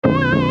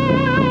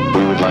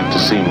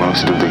see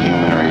most of the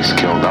human race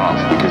killed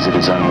off because it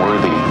is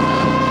unworthy.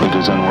 It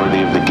is unworthy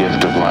of the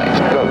gift of life.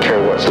 I don't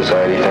care what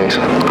society thinks.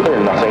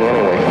 They're nothing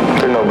anyway.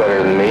 They're no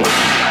better than me.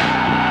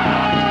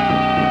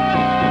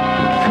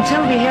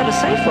 Until we hear the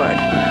safe word,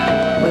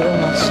 we will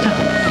not stop.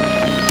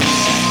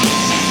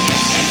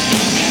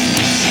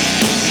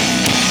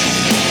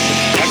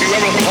 Have you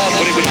ever thought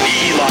what it would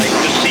be like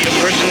to see a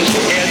person's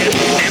head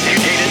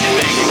amputated?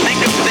 Think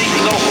of things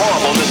so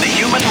horrible that the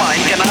human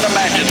mind cannot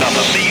imagine them.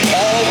 To see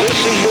all this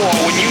and more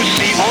when you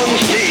see on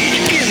stage,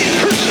 in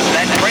person,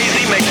 that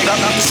crazy mixed up.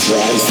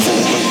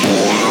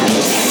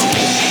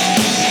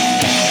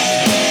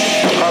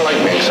 I like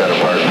being set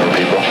apart from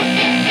people.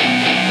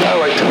 I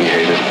like to be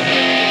hated.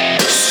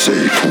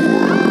 Safe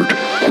Word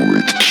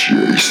with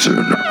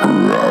Jason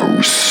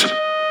Rouse.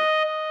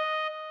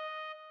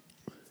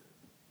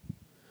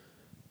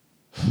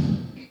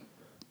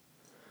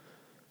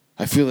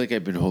 I feel like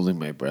I've been holding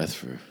my breath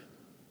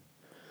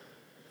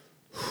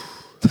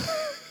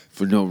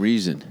for no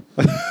reason.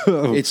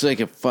 It's like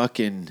a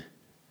fucking...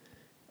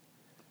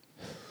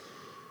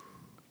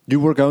 You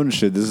work out and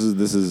shit. This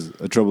is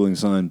a troubling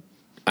sign.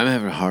 I'm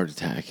having a heart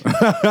attack.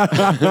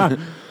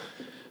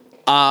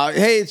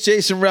 Hey, it's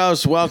Jason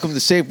Rouse. Welcome to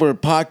Safe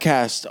Word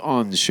Podcast.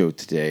 On the show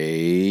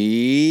today,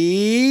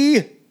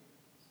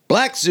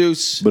 Black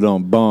Zeus, But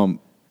bum.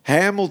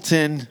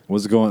 Hamilton.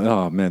 What's going?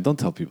 Oh man, don't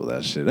tell people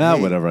that shit.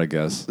 Hey. Whatever. I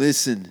guess.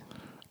 Listen,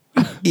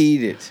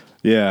 eat it.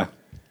 Yeah.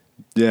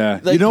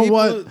 Like, you know people,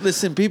 what?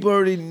 Listen, people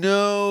already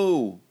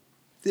know.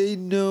 They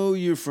know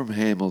you're from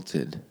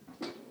Hamilton.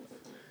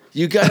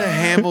 You got a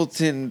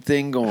Hamilton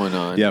thing going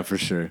on. Yeah, for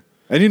sure.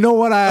 And you know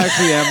what? I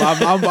actually am.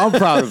 I'm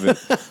proud of it.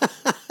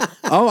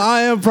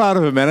 I am proud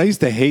of it, man. I used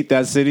to hate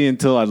that city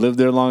until I lived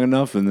there long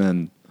enough, and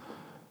then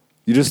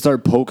you just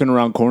start poking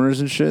around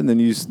corners and shit, and then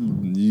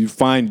you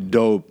find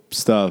dope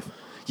stuff.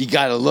 You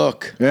gotta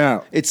look.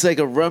 Yeah. It's like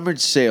a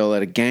rummage sale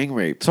at a gang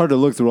rape. It's hard to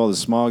look through all the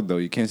smog, though.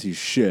 You can't see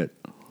shit.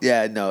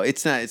 Yeah, no,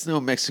 it's not. It's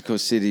no Mexico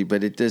City,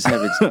 but it does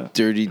have its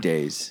dirty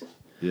days.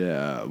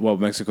 Yeah. Well,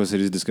 Mexico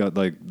City's just got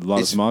like a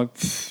lot of smog.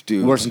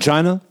 Dude. Worse than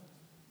China?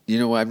 You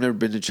know what? I've never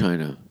been to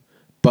China,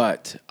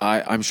 but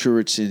I'm sure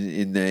it's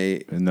in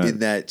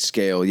that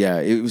scale.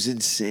 Yeah, it was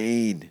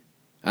insane.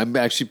 I'm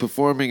actually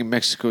performing in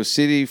Mexico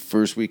City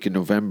first week in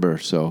November,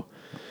 so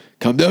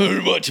come down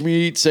and watch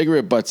me eat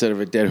cigarette butts out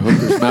of a dead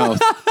hooker's mouth.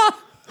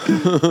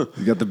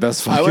 You got the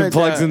best fucking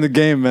plugs in the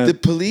game, man. The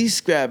police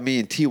grabbed me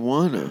in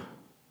Tijuana.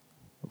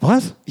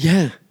 What?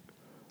 Yeah.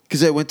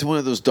 Because I went to one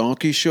of those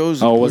donkey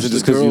shows. Oh, was it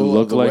just because you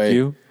look like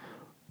you?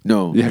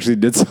 No. You actually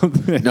did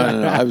something?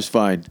 No. I was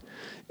fine.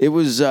 It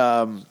was,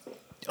 I'll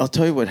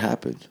tell you what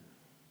happened.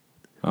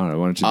 All right,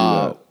 why don't you do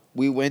that?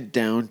 We went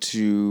down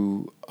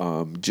to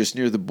just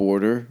near the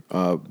border,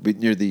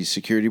 near the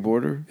security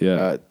border.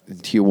 Yeah. In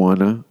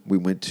Tijuana. We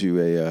went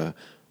to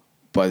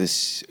by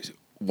this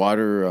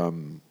water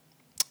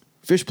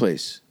fish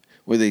place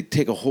where they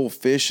take a whole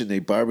fish and they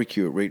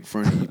barbecue it right in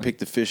front of you. You pick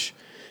the fish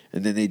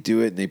and then they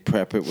do it and they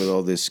prep it with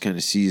all this kind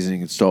of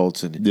seasoning and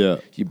salts. And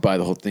you buy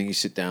the whole thing, you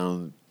sit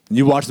down.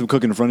 You watch them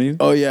cook in front of you?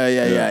 Oh,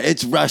 yeah.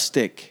 It's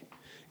rustic.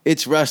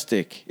 It's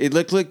rustic. It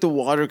looked like the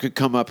water could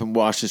come up and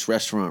wash this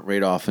restaurant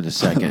right off in a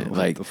second.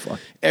 Like the fuck?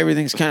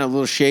 Everything's kind of a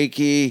little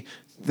shaky.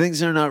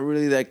 Things are not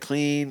really that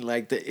clean.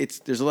 Like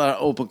there's a lot of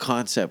open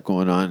concept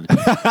going on.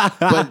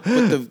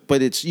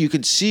 but it's you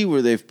can see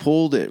where they've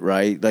pulled it,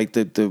 right? Like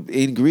the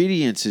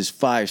ingredients is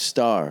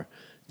 5-star.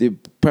 The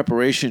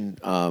preparation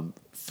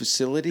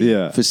facility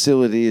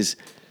is.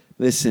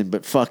 Listen,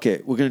 but fuck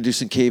it. We're gonna do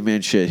some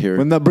caveman shit here.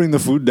 Wouldn't that bring the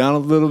food down a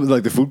little bit,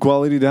 like the food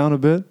quality down a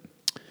bit?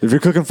 If you're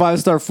cooking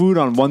 5-star food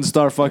on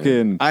 1-star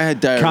fucking I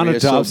had diarrhea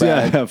countertops, so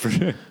bad. yeah, for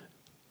sure.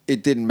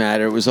 It didn't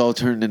matter. It was all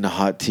turned into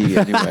hot tea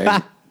anyway.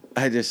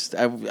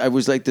 I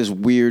was like this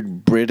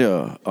weird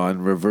Brita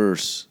on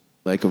reverse,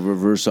 like a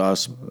reverse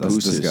osmosis. That's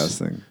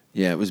disgusting.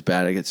 Yeah, it was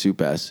bad. I got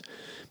soup ass.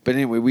 But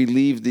anyway, we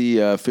leave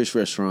the fish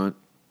restaurant,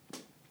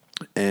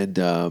 and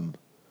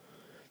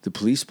the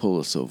police pull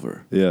us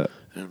over. Yeah.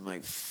 And I'm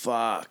like,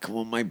 fuck.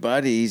 Well, my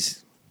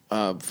buddy's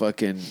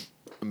fucking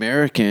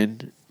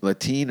American,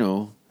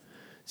 Latino,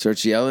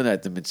 starts yelling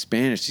at them in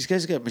Spanish. These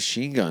guys got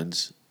machine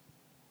guns.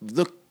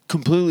 Look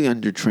completely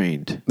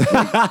undertrained.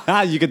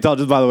 You can tell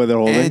just by the way they're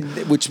holding.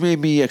 And which made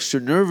me extra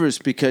nervous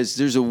because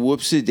there's a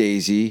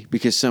whoopsie-daisy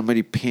because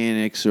somebody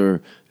panics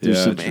or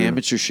there's some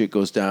amateur shit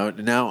goes down.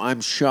 And now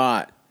I'm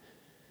shot.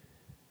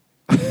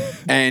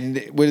 And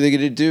what are they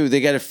going to do?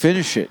 They got to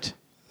finish it.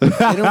 They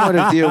don't want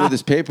to deal with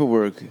this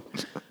paperwork.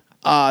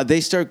 They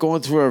start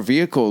going through our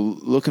vehicle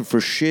looking for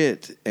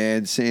shit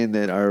and saying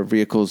that our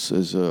vehicles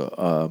is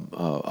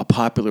a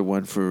popular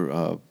one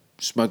for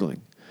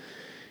smuggling.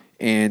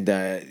 And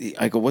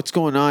I go, what's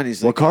going on?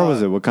 He's like, what car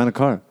was it? What kind of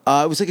car?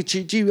 It was like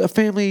a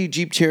family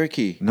Jeep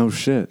Cherokee. No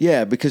shit.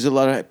 Yeah, because a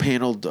lot of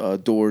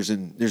paneled doors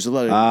and there's a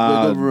lot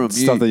of wiggle room.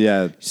 Stuff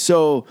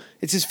So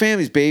it's his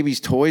family's baby's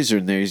toys are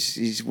in there.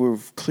 We're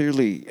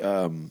clearly,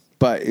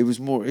 but it was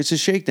more. It's a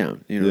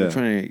shakedown. You know, we're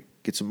trying to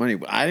get some money.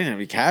 I didn't have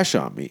any cash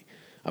on me.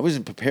 I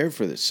wasn't prepared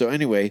for this. So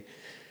anyway,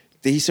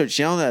 he starts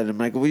yelling at him.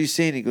 I go, what are you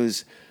saying? He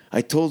goes,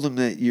 I told them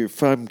that you're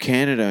from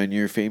Canada and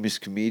you're a famous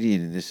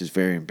comedian and this is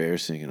very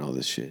embarrassing and all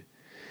this shit.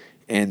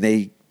 And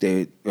they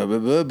blah, blah,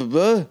 blah, blah,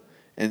 blah.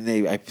 And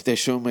they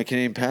showed them my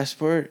Canadian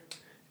passport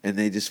and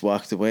they just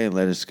walked away and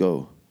let us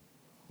go.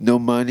 No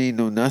money,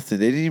 no nothing.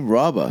 They didn't even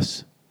rob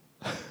us.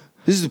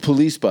 This is the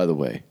police, by the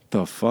way.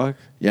 The fuck?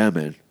 Yeah,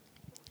 man.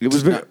 It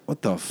was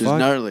what the It fuck? was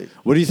gnarly.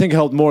 What do you think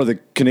helped more, the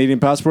Canadian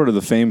passport or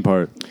the fame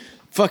part?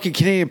 Fucking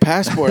Canadian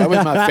passport. I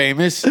was not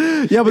famous.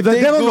 Yeah, but If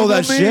they don't know Google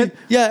that me, shit.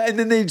 Yeah, and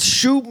then they'd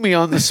shoot me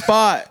on the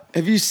spot.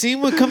 Have you seen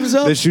what comes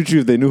up? They shoot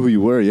you if they knew who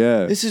you were.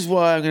 Yeah, This is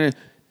why I'm gonna.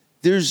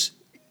 There's,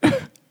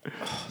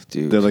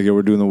 dude. they're like, yeah,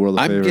 we're doing the world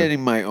a I'm favor.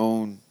 getting my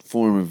own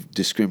form of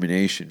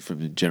discrimination from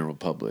the general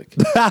public.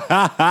 You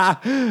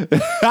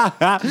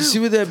see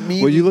what that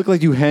means? Well, you look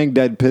like you hang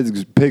dead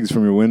pigs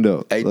from your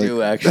window. I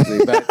do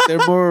actually, but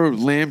they're more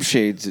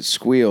lampshades that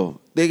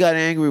squeal. They got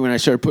angry when I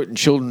started putting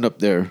children up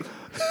there.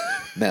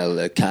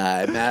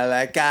 Malachi.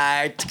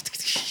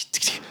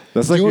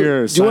 That's like Do you-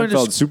 your do you Seinfeld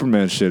understand-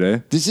 Superman shit, eh?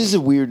 This is a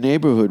weird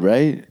neighborhood,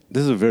 right?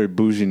 This is a very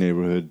bougie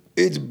neighborhood.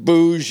 It's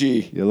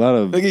bougie. A lot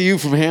of Look at you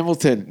from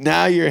Hamilton.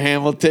 Now you're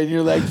Hamilton.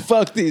 You're like,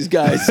 fuck these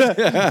guys. but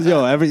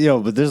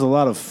there's a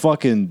lot of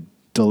fucking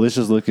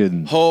delicious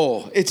looking.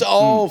 Oh, it's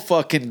all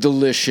fucking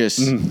delicious.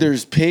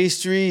 There's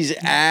pastries,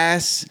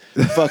 ass,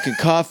 fucking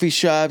coffee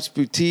shops,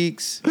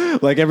 boutiques.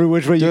 Like every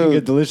which way you can Dude,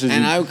 get delicious.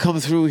 And I would come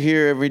through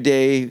here every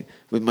day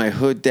with my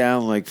hood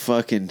down, like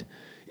fucking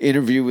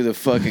interview with a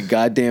fucking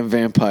goddamn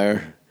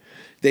vampire.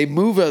 They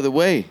move out of the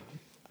way.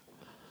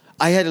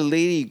 I had a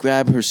lady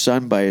grab her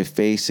son by his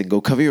face and go,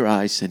 cover your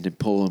eyes, and then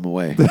pull him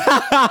away.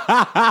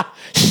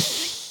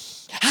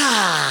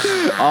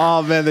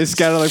 Oh man, they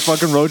scatter like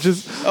fucking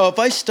roaches. Oh, if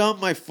I stomp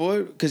my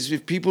foot, because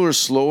if people are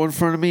slow in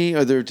front of me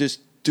or they're just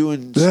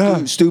doing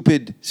Yeah.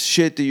 stupid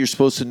shit that you're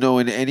supposed to know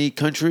in any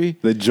country,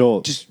 They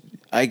jolt.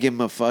 I give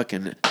them a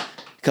fucking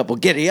couple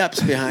giddy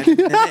ups behind me.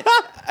 I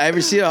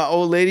ever see an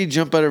old lady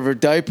jump out of her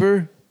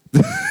diaper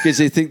because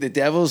they think the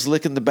devil's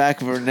licking the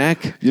back of her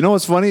neck? You know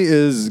what's funny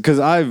is because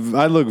I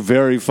look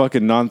very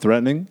fucking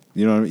non-threatening.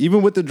 You know,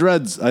 even with the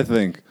dreads, I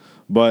think.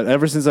 But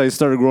ever since I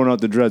started growing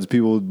out the dreads,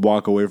 people would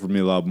walk away from me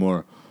a lot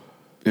more.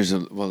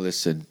 Well,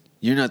 listen,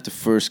 you're not the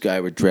first guy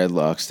with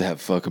dreadlocks to have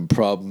fucking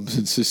problems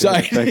in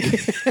society.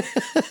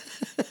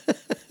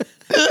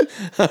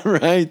 All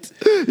right.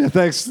 Yeah,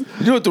 thanks.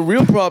 You know what the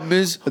real problem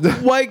is?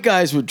 White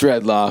guys with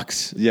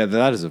dreadlocks. Yeah,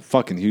 that is a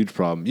fucking huge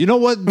problem. You know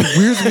what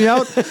weirds me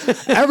out?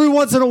 Every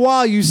once in a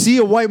while, you see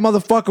a white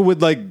motherfucker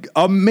with like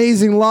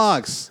amazing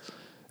locks.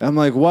 I'm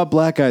like, what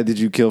black guy did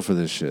you kill for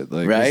this shit?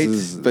 Like, Right?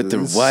 But they're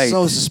white.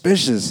 So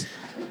suspicious.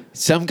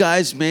 Some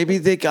guys, maybe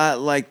they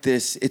got like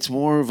this. It's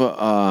more of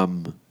a,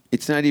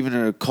 it's not even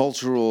a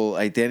cultural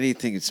identity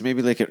thing. It's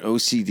maybe like an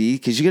OCD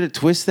because you got to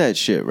twist that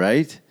shit,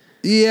 right?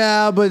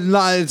 Yeah, but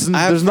there's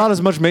not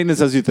as much maintenance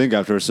as you think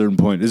after a certain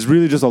point. It's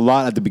really just a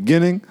lot at the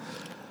beginning.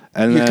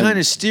 And You're then, kind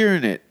of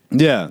steering it.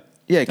 Yeah.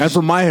 Yeah, 'cause- And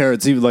for my hair,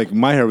 it's even like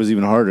my hair was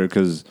even harder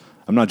because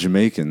I'm not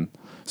Jamaican.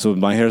 So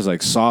my hair's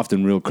like soft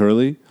and real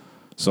curly.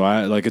 So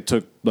it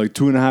took like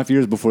 2.5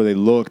 years before they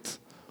looked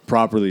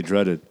properly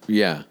dreaded.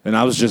 Yeah. And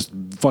I was just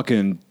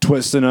fucking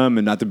twisting them.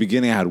 And at the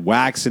beginning, I had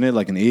wax in it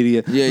like an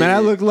idiot. Yeah, Man, yeah, I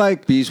yeah. looked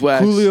like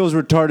Beeswax. Julio's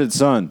retarded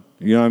son.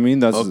 You know what I mean?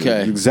 That's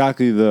Okay.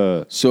 exactly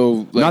the...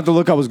 So, like, not the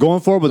look I was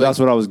going for, but that's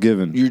what I was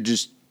given. you're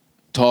just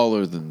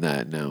taller than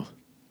that now.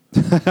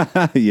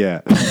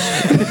 Yeah.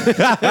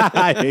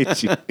 I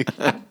hate you.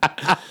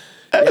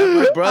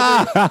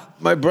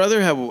 My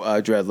brother had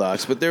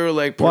dreadlocks, but they were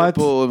like What?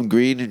 purple and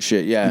green and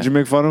shit. Yeah. Did you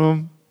make fun of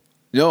him?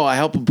 No, I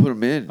helped him put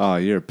them in. Oh,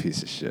 you're a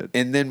piece of shit.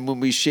 And then when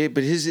we shaved,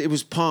 but it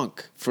was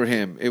punk for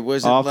him. It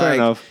wasn't Oh, like fair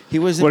enough. he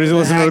wasn't. What, he's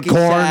listening to hacky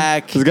Korn?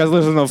 sack. This guy's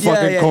listening to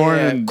fucking Korn.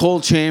 Yeah. And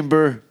Cold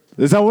Chamber.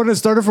 is that when it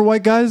started for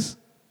white guys?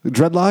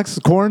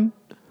 Dreadlocks? Korn?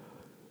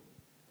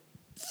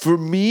 For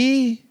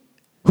me,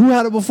 Who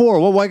had it before?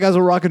 What white guys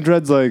were rocking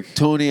dreads like?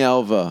 Tony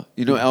Alva.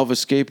 You know Alva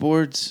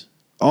skateboards?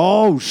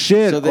 Oh,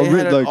 shit. So they Oh,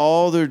 had like,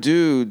 all their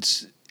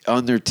dudes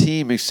on their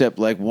team except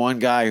like one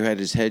guy who had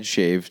his head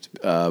shaved,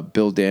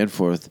 Bill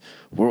Danforth.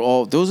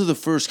 Those are the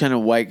first kind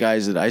of white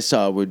guys that I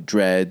saw with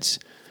dreads,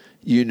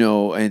 you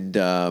know, and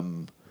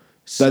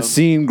that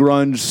scene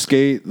grunge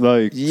skate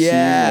like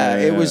yeah,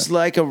 scene, it was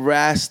like a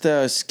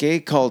Rasta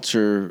skate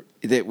culture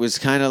that was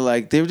kind of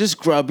like they were just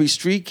grubby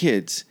street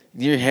kids.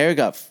 Your hair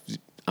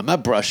I'm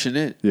not brushing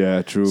it.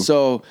 Yeah, true.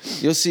 So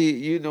you'll see,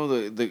 you know,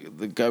 the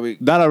guy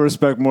that I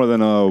respect more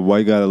than a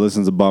white guy that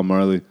listens to Bob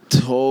Marley.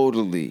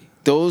 totally.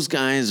 Those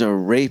guys are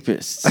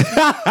rapists.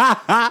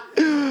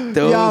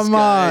 Those Yeah, man.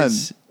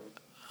 guys.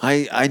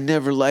 I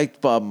never liked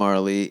Bob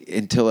Marley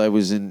until I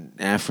was in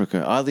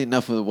Africa. Oddly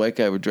enough, with a white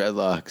guy with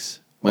dreadlocks.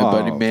 My Wow.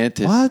 buddy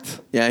Mantis. What?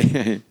 Yeah.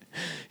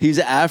 He's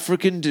an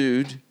African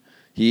dude.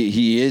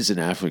 He is an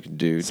African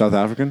dude. South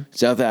African?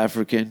 South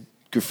African.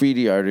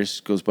 Graffiti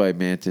artist. Goes by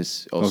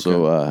Mantis.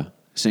 Also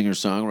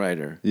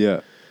singer-songwriter.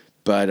 Yeah.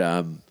 But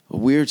a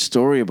weird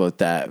story about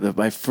that.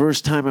 My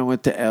first time I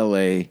went to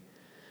L.A.,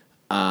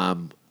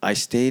 I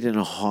stayed in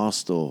a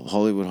hostel,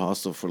 Hollywood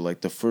hostel, for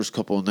like the first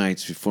couple of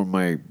nights before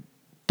my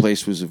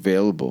place was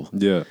available.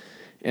 Yeah.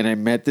 And I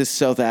met this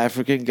South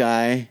African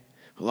guy,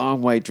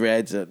 long white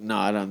dreads, a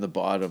knot on the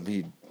bottom.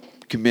 He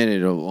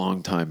committed a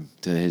long time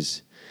to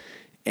his.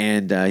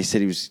 And he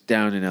said he was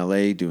down in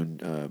L.A. doing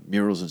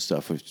murals and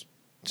stuff with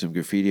some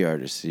graffiti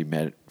artists he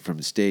met from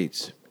the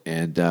States.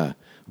 And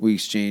we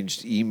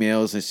exchanged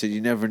emails. I said,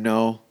 you never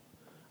know.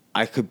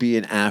 I could be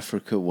in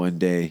Africa one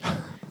day.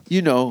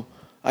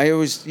 I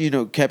always,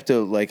 kept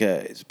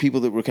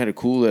people that were kind of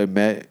cool that I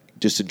met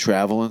just in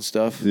travel and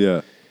stuff.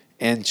 Yeah.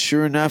 And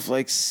sure enough,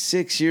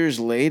 6 years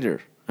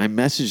later, I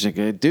messaged the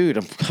guy, dude,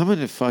 I'm coming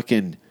to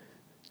fucking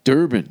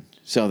Durban,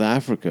 South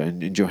Africa,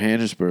 and in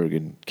Johannesburg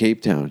and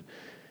Cape Town.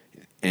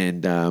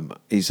 And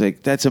he's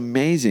like, that's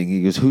amazing.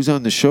 He goes, who's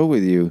on the show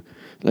with you?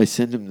 And I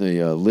send him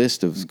the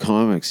list of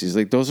comics. He's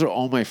like, those are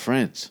all my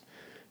friends.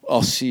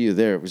 I'll see you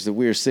there. It was the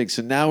weirdest thing.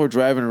 So now we're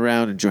driving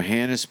around in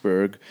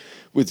Johannesburg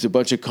with a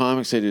bunch of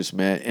comics I just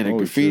met and a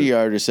graffiti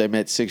artist I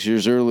met 6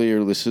 years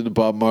earlier, listened to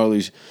Bob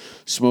Marley's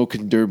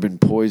Smoking Durban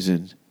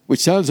Poison, which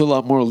sounds a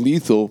lot more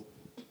lethal.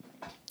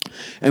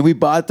 And we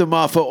bought them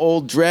off of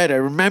Old Dread. I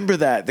remember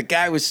that. The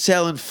guy was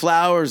selling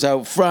flowers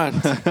out front.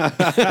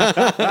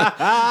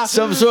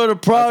 Some sort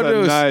of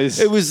produce. Nice.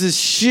 It was the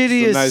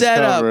shittiest nice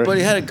setup, cover. but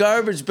he had a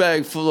garbage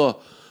bag full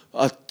of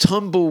a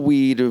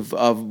tumbleweed of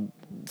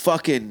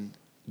fucking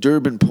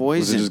Durban Was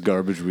Poison. it just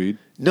garbage weed?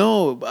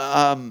 No,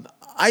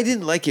 I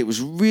didn't like it. It was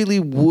really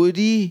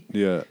woody.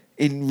 Yeah.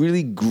 And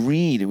really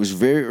green. It was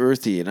very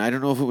earthy. And I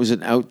don't know if it was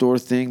an outdoor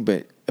thing,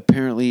 but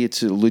apparently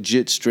it's a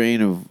legit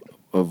strain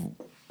of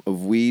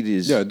weed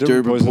is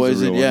Durban Poison's a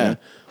Poison. real one, yeah.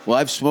 Well,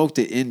 I've smoked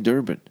it in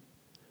Durban.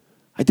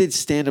 I did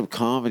stand-up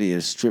comedy at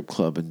a strip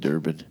club in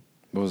Durban.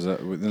 What was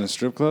that? Within a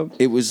strip club?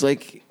 It was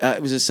it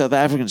was a South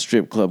African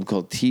strip club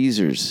called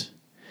Teasers.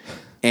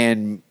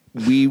 And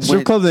we Strip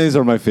went... club days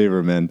are my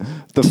favorite, man.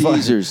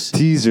 Teasers.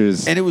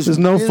 Teasers. And it was There's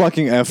no really,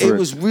 fucking effort. It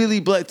was really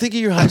black. Think of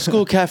your high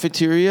school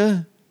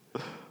cafeteria.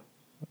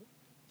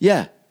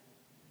 Yeah.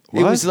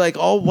 It What? was like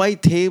all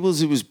white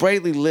tables. It was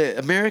brightly lit.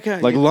 America.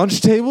 Like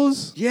lunch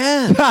tables?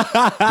 Yeah.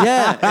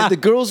 Yeah. And the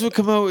girls would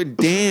come out and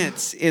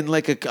dance in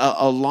like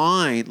a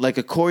line, like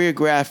a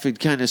choreographed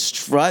kind of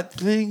strut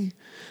thing.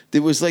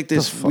 There was like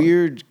this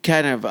weird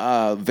kind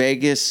of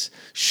Vegas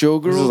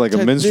showgirl. This is like a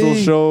type minstrel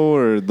thing. show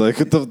or like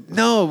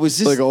No, it was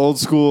just like old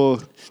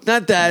school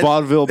not that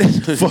vaudeville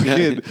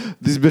fucking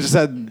these bitches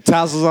had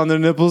tassels on their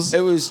nipples.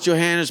 It was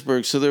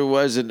Johannesburg, so there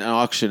was an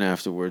auction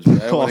afterwards.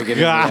 But I don't want to get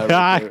into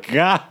that.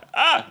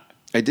 God.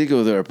 I did go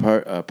to their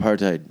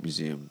apartheid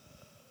museum.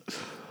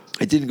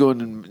 I didn't go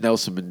into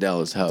Nelson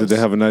Mandela's house. Did they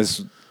have a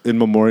nice in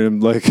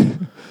memoriam like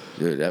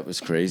Dude, that was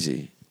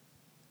crazy.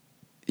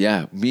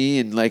 Yeah, me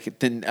and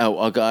then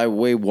a guy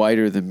way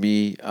whiter than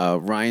me,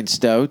 Ryan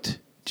Stout.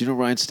 Do you know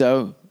Ryan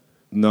Stout?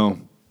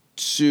 No.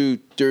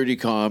 Suit, dirty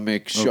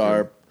comic,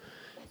 sharp.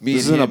 Me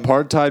This is and an him-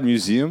 apartheid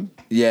museum?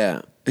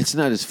 Yeah, it's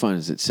not as fun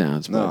as it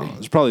sounds, No. buddy.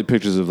 There's probably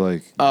pictures of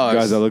like Oh,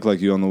 guys that look like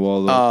you on the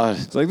wall.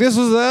 It's like this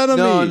was the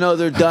enemy. No,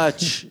 they're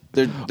Dutch.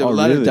 They're a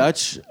lot really? of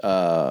Dutch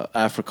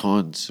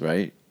Afrikaans,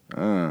 right?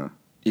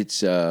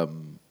 It's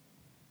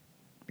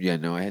yeah,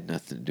 no, I had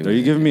nothing to do Are with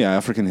you it. giving me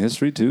African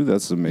history too?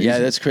 That's amazing. Yeah,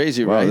 that's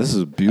crazy, Wow, right? this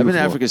is I've beautiful. been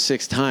to Africa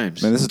 6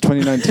 times. Man, this is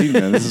 2019,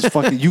 man. This is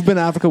fucking. You've been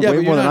to Africa yeah, way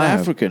but more you're than not I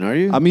have. African, are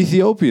you? I'm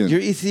Ethiopian. You're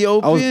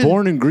Ethiopian? I was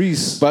born in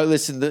Greece. But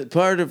listen, the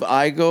part of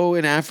Igo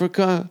in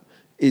Africa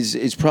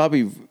is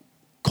probably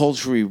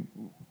culturally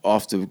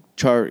off the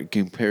chart in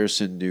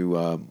comparison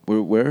to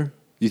where?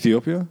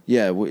 Ethiopia?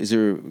 Yeah, is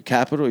there a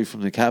capital? Are you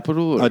from the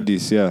capital? Or?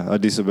 Addis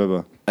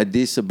Ababa.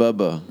 Addis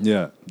Ababa.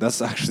 Yeah,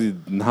 that's actually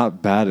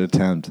not bad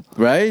attempt.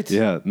 Right?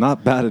 Yeah,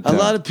 not bad A attempt.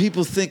 lot of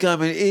people think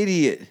I'm an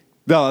idiot.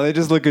 No, they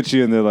just look at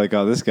you and they're like,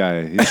 "Oh, this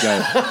guy,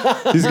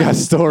 he's got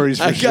stories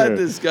for I sure." got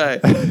this guy.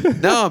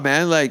 No,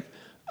 man,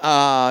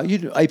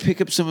 I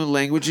pick up some of the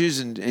languages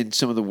and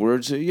some of the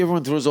words.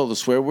 Everyone throws all the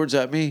swear words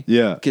at me.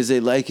 Yeah. Because they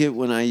like it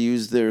when I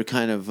use their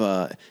kind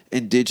of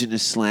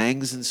indigenous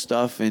slangs and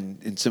stuff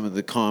in some of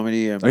the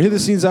comedy. I hear the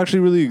scene's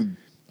actually really,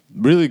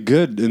 really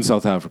good in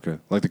South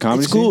Africa. Like the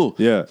comedy It's cool.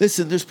 scene? Yeah.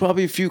 Listen, there's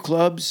probably a few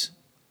clubs,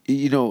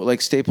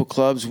 like staple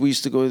clubs. We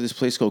used to go to this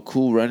place called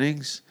Cool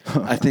Runnings.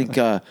 I think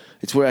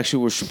it's where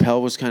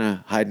Chappelle was kind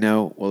of hiding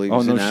out while he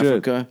was no in shit.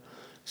 Africa.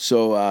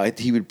 So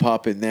he would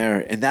pop in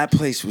there, and that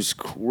place was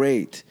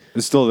great.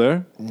 It's still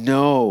there?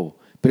 No,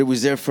 but it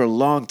was there for a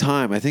long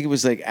time. I think it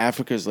was like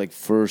Africa's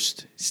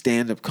first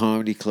stand-up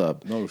comedy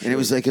club. No And shit. it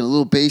was like in a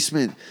little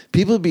basement.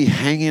 People would be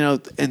hanging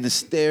out in the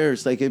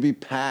stairs, it'd be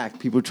packed.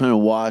 People were trying to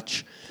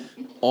watch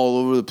all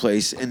over the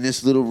place in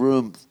this little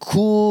room.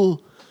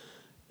 Cool,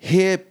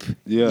 hip,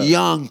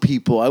 young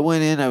people. I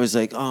went in, I was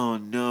like, oh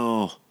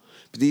no.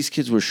 But these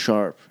kids were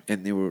sharp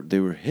and they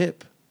were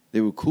hip. They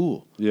were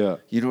cool. Yeah.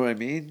 You know what I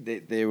mean?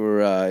 They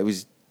were. It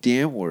was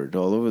damn word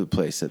all over the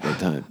place at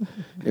that time.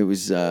 It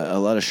was a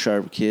lot of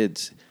sharp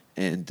kids,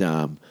 and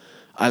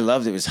I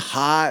loved it. It was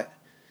hot.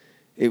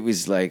 It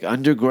was like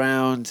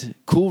underground,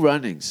 Cool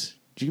Runnings.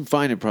 You can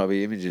find it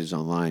probably images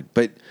online.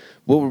 But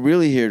what we're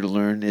really here to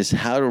learn is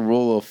how to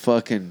roll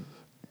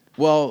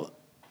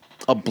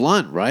a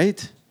blunt,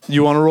 right?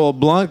 You want to roll a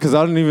blunt? Because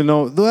I don't even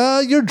know.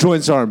 Well, your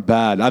joints aren't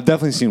bad. I've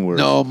definitely seen worse.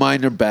 No,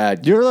 mine are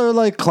bad. You're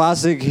like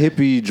classic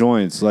hippie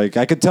joints. Like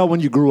I could tell when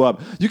you grew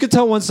up. You could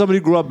tell when somebody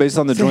grew up based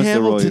on the It's a joints they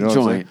roll. You know Hamilton what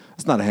I'm saying? joint.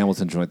 It's not a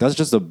Hamilton joint. That's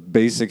just a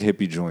basic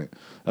hippie joint.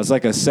 That's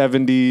like a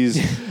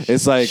 70s.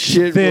 It's like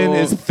Shit thin. roll.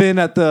 It's thin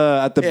at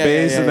the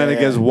base, and then it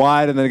gets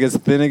wide, and then it gets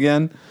thin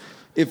again.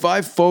 If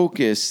I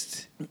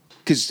focused,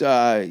 because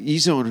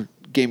E-Zone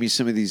gave me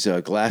some of these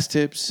glass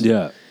tips.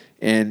 Yeah.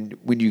 And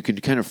when you can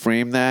kind of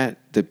frame that,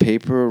 the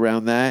paper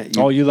around that.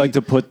 You like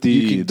to put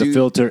you the can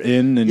filter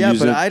in and yeah, use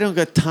but it. I don't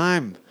got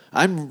time.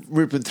 I'm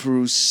ripping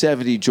through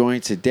 70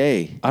 joints a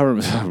day. I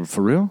remember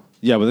for real.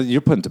 Yeah, but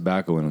you're putting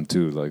tobacco in them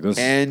too. Like this.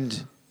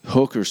 And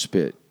hooker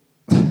spit.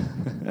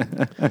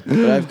 But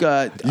I've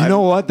got... You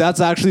know what? That's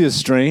actually a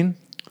strain.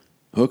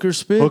 Hooker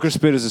spit? Hooker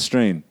spit is a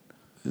strain.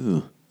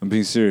 Ew. I'm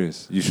being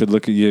serious. You should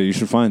look at you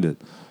should find it.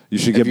 You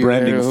should Have get you ever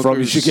had branding a from. You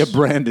hooker's- should get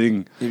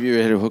branding. Have you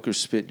ever had a hooker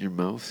spit in your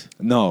mouth?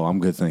 No, I'm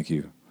good, thank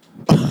you.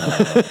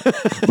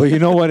 But you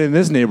know what? In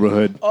this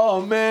neighborhood,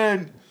 Oh,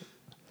 man.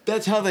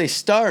 That's how they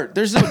start.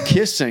 There's no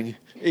kissing.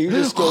 You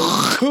just go...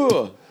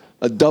 "Huh."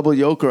 A double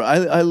yoker.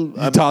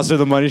 you toss her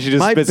the money, she just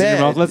My spits in your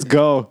bed- mouth. Let's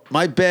go.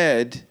 My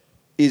bed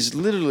is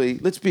literally,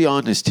 let's be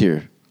honest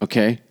here,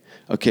 okay?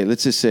 Okay,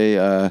 let's just say,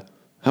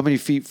 how many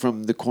feet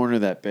from the corner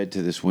of that bed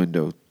to this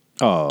window?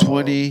 Oh,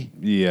 20?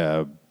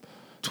 Yeah,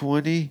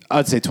 20?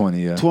 I'd say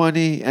 20. Yeah,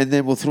 20, and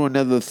then we'll throw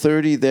another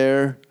 30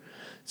 there.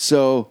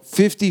 So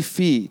 50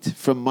 feet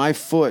from my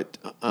foot,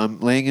 I'm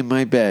laying in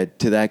my bed,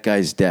 to that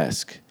guy's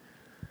desk.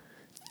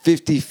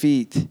 50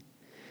 feet,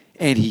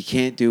 and he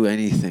can't do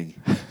anything.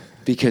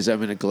 Because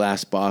I'm in a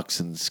glass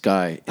box in the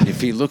sky. And if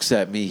he looks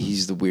at me,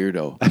 he's the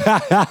weirdo.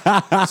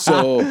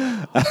 So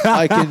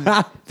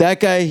that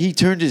guy, he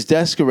turned his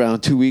desk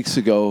around 2 weeks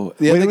ago.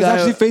 The Wait, other it was guy,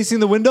 actually facing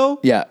the window.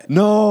 yeah.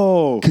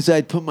 No. Because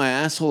I'd put my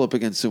asshole up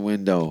against the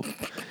window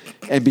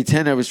and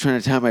pretend I was trying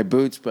to tie my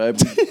boots,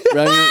 but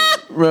I'd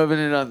be rubbing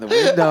it on the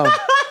window.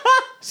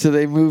 So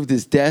they moved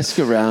his desk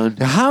around.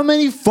 How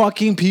many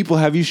fucking people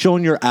have you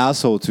shown your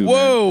asshole to? Man?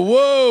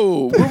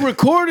 Whoa, we're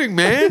recording,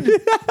 man.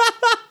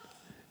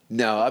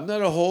 No, I'm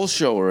not a hole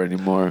shower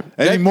anymore.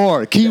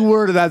 Anymore.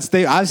 Keyword of that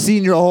statement. I've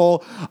seen your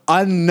hole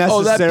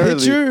unnecessarily.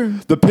 picture?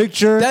 The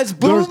picture. That's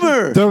there was-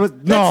 Boomer. There was,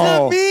 That's no.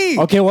 not me.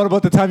 Okay, what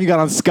about the time you got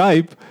on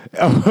Skype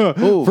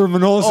for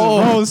Manolis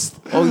and Roast?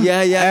 Oh, yeah.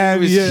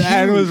 And,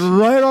 and it was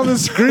right on the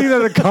screen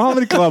at a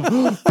comedy club.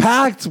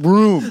 Packed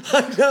room.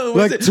 know, was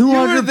Like it-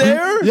 200 you were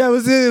there? Yeah,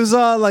 it was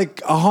like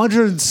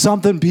 100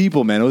 something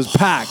people, man. It was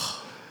packed.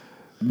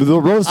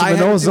 The roast of I had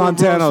to Manolis do a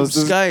Montana. roast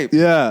from Skype.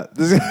 Yeah.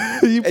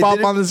 You pop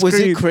did it- on the screen. was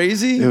it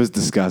crazy? It was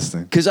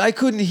disgusting. Because I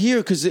couldn't hear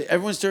because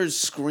everyone started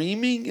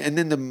screaming and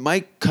then the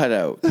mic cut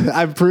out.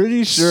 I'm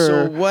pretty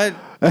sure. So what?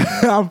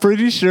 I'm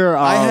pretty sure.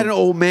 I had an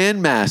old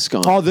man mask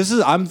on. Oh, this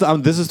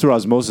is through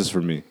osmosis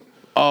for me.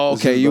 Oh,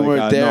 This okay. is You like,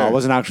 weren't there. No, I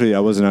wasn't actually. I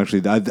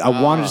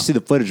wanted to see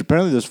the footage.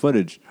 Apparently, there's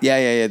footage.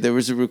 Yeah. There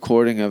was a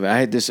recording of it. I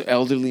had this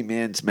elderly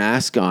man's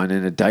mask on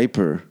and a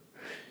diaper.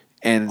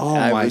 And Oh,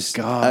 I my was,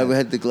 God. I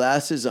had the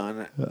glasses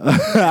on.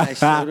 I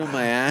showed him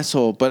my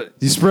asshole, but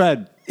You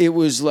spread. it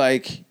was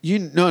like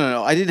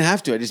no. I didn't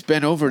have to. I just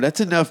bent over. That's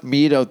enough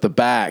meat out the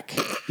back.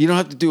 You don't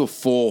have to do a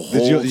full Did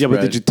whole. you? Yeah, but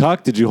did you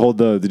tuck? Did you hold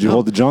the? Did you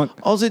hold the junk?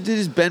 All I did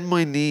is bend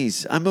my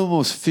knees. I'm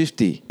almost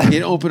 50.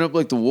 It opened up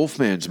like the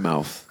Wolfman's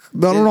mouth.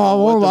 No.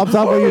 I'm talking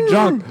about your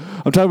junk.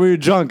 I'm talking about your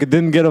junk. It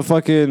didn't get a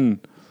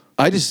fucking.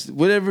 I just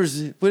whatever's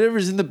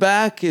in the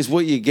back is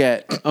what you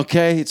get.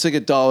 Okay, it's like a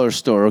dollar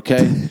store.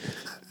 Okay,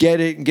 get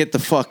it and get the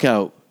fuck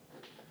out.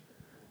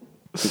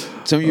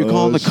 So you're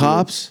calling the shit.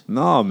 cops?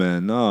 No,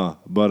 man, no.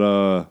 But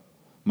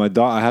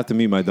I have to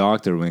meet my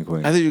doctor. Wink,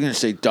 wink. I thought you were gonna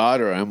say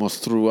daughter. I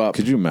almost threw up.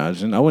 Could you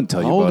imagine? I wouldn't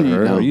tell you How old about are you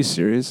her. now? Are you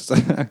serious?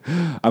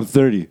 I'm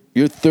 30.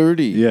 You're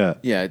 30. Yeah.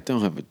 Yeah, I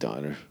don't have a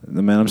daughter.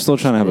 Man, I'm still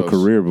trying to have a Gross.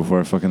 career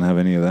before I fucking have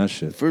any of that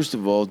shit. First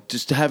of all,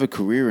 just to have a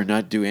career and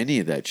not do any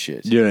of that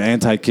shit. You're an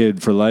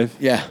anti-kid for life?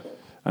 Yeah.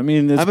 I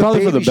mean, it's I'm a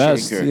probably for the baby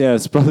best. shaker. Yeah,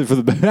 it's probably for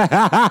the best.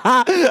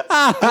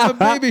 I'm a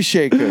baby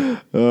shaker.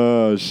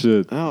 Oh,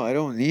 shit. No, I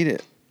don't need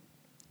it.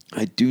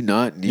 I do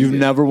not need You've it.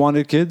 never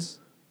wanted kids?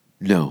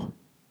 No.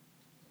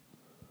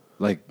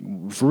 Like,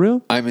 for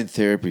real? I'm in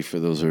therapy for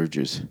those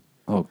urges.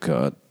 Oh,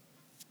 God.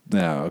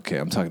 Yeah, okay.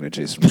 I'm talking to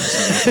Jason.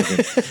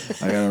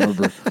 I gotta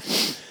remember.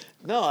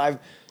 No, I've...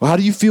 Well, how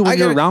do you feel when I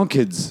you're gotta- around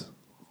kids?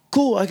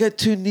 Cool, I got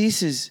 2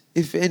 nieces.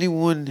 If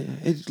anyone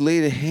had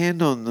laid a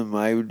hand on them,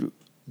 I would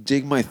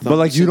dig my thumb. But,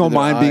 like, you don't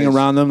mind being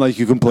around them? Like,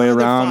 you can play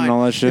around and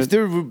all that shit? If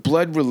they're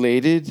blood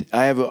related,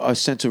 I have a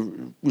sense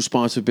of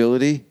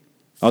responsibility.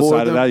 for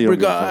Outside of them. that, you don't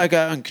give a fuck. I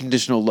got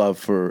unconditional love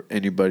for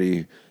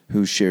anybody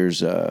who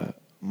shares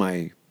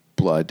my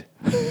blood.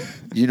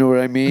 You know what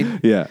I mean?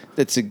 Yeah.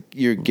 That's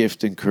your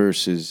gift and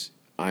curse is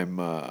I'm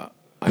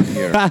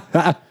here.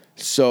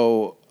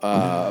 So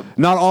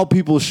Not all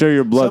people share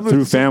your blood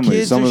through family.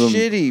 Kids Some are of them.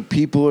 shitty.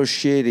 People are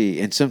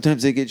shitty, and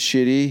sometimes they get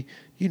shitty.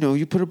 You know,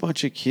 you put a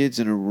bunch of kids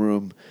in a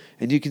room,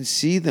 and you can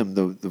see them.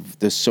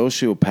 The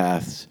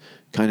sociopaths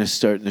kind of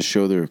starting to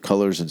show their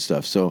colors and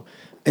stuff. So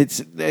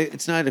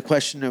It's not a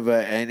question of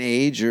an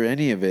age or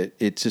any of it.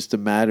 It's just a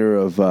matter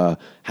of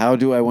how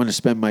do I want to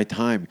spend my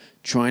time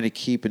trying to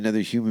keep another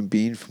human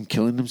being from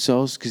killing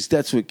themselves? Because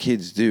that's what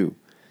kids do.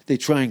 They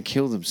try and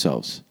kill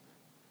themselves.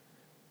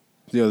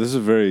 Yo, this is a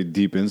very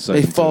deep insight.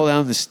 They into fall it.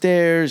 down the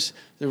stairs.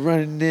 They're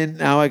running in.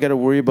 Now I got to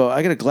worry about.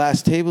 I got a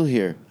glass table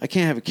here. I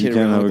can't have a kid You can't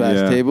around a have glass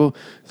yeah. table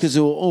because it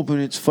will open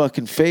its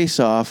fucking face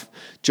off,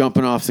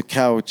 jumping off the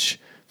couch.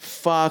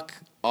 Fuck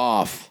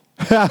off.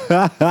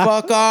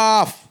 Fuck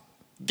off.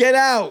 Get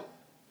out.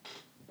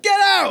 Get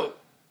out.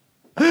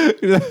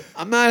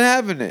 I'm not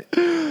having it.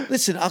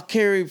 Listen, I'll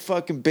carry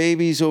fucking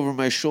babies over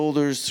my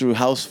shoulders through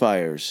house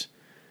fires,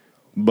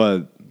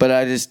 But but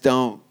I just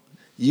don't.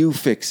 You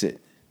fix it.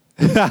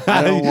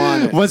 I don't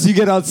want it. once you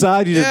get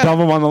outside, you just Yeah. dump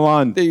them on the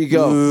lawn. There you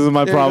go. This is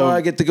my There you problem. go. I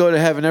get to go to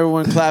heaven.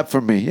 Everyone clap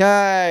for me.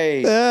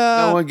 Yay.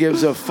 Yeah. No one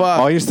gives a fuck.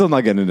 Oh, you're still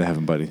not getting into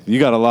heaven, buddy. You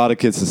got a lot of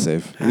kids to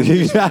save.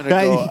 Gonna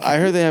go. I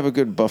heard they have a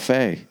good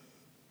buffet.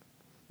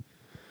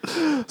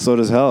 So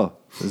does hell.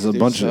 There's a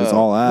bunch of it's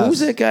all ass. Who was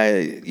that guy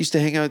that used to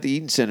hang out at the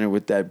Eaton Center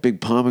with that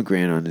big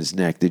pomegranate on his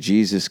neck? The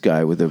Jesus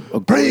guy with a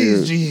Praise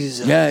goiter.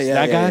 Jesus. Yeah, yeah,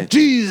 That yeah, guy? yeah.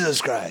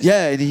 Jesus Christ.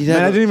 Yeah, and he Man, I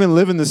had. didn't even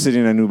live in the city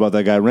and I knew about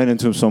that guy. I ran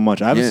into him so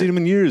much. I haven't Yeah. seen him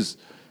in years.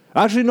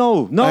 Actually,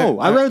 no.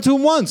 I ran into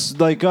him once.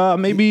 Like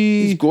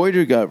maybe his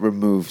goiter got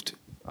removed.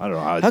 I don't know.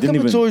 I How didn't come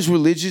even. it's always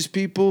religious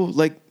people?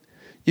 Like,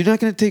 you're not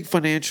going to take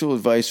financial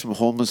advice from a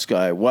homeless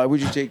guy. Why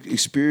would you take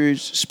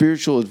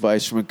spiritual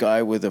advice from a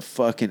guy with a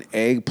fucking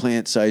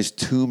eggplant-sized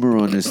tumor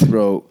on his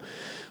throat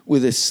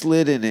with a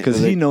slit in it? Because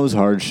with he a- knows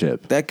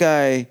hardship. That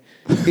guy,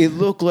 it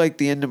looked like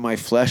the end of my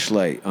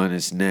fleshlight on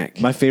his neck.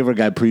 My favorite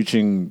guy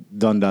preaching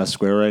Dundas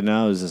Square right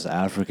now is this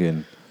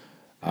African.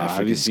 Have you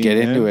Africans seen get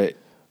him? into it.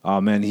 Oh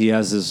man, he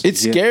has this.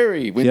 It's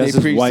scary when they has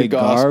this preach the white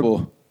garb.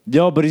 gospel.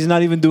 Yo, but he's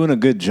not even doing a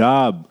good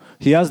job.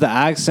 He has the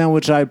accent,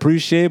 which I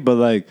appreciate, but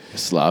like,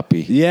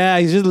 Sloppy. yeah,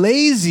 he's just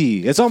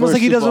lazy. It's almost First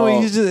like he of doesn't.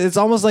 all- It's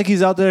almost like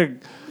he's out there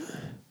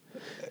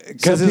Some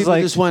because it's people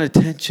like just want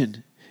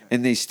attention,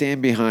 and they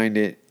stand behind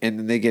it, and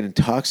then they get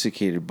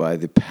intoxicated by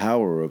the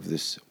power of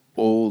this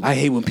old I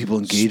hate when people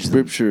engage them.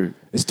 scripture.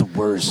 It's the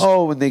worst.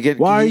 Oh, when they get.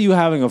 Why are you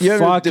having a You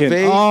ever fucking?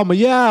 debate? Oh my,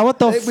 yeah. What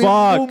the Hey,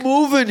 fuck? We're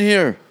moving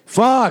here.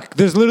 Fuck!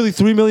 There's literally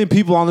 3 million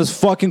people on this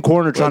fucking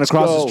corner trying Let's to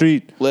cross go. the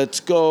street Let's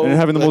go. and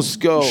having the Let's most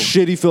go.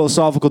 shitty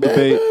philosophical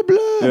debate. Blah,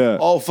 blah. Yeah.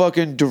 All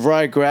fucking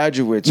DeVry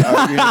graduates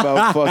arguing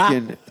about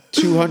fucking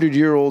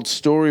 200-year-old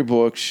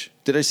storybooks.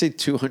 Did I say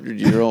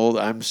 200-year-old?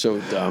 I'm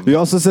so dumb. He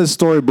also says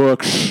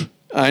storybooks.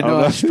 I know.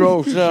 I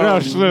stroked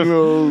out.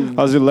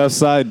 How's your left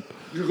side?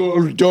 You got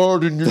a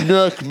dart in your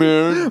neck,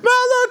 man. Malachi!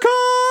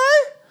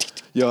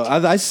 Yo,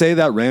 I say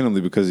that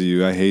randomly because of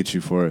you. I hate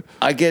you for it.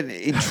 I get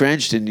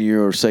entrenched in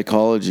your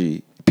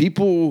psychology.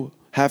 People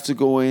have to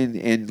go in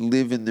and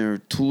live in their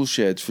tool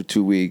sheds for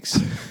 2 weeks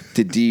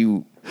to get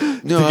you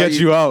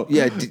out.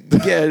 Yeah,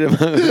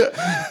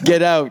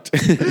 get out.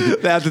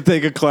 They have to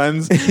take a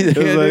cleanse. It's They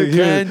gotta like, do a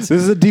here, cleanse.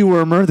 this is a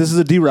dewormer. This is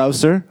a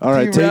derouser. All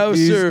right,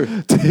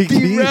 Derouser. take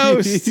these.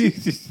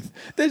 Deroust.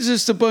 There's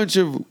just a bunch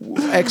of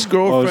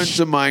ex-girlfriends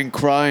of mine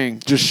crying.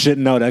 Just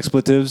shitting out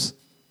expletives.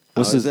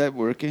 What's Is this? that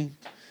working?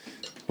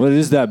 What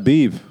is that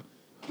beep?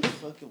 The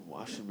fucking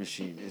washing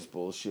machine is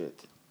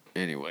bullshit.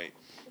 Anyway,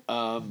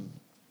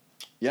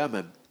 yeah,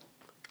 man.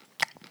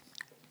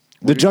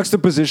 The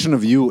juxtaposition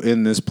of you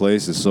in this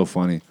place is so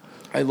funny.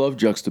 I love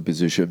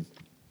juxtaposition.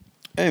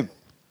 Hey,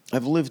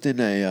 I've lived in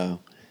a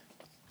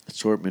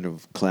assortment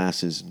of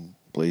classes and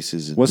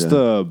places. And, What's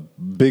the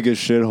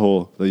biggest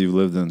shithole that you've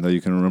lived in that you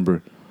can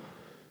remember?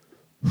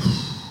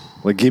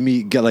 Like,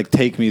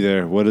 take me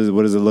there. What does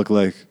it look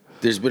like?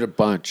 There's been a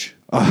bunch.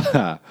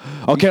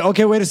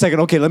 Okay, wait a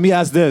second. Okay, let me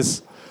ask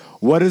this.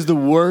 What is the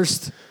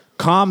worst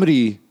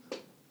comedy,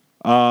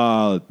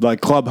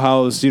 like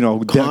clubhouse,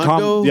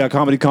 Condo?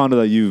 comedy condo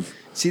that you've...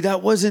 See,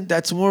 was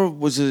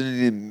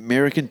an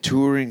American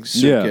touring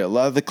circuit. Yeah. A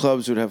lot of the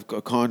clubs would have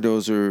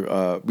condos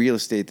or real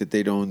estate that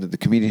they'd own that the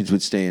comedians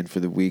would stay in for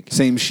the week.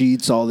 Same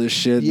sheets, all this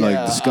shit,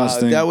 like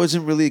disgusting. That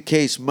wasn't really the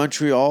case.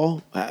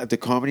 Montreal, at the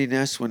Comedy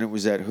Nest, when it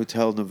was at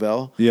Hotel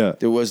Novelle, Yeah.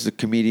 there was the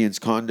comedian's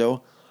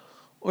condo,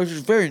 which was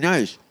very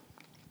nice.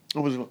 It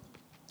was a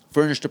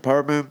furnished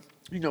apartment.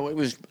 It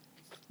was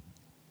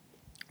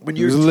when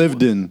It was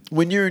lived in.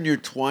 When you're in your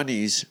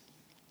 20s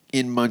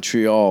in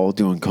Montreal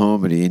doing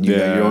comedy and you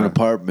got your Yeah. own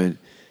apartment,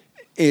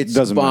 it's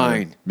Doesn't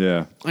fine. matter.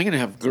 Yeah. I'm gonna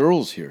have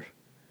girls here.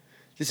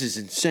 This is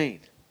insane.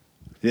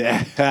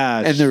 Yeah.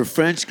 And they're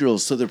French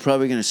girls, so they're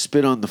probably gonna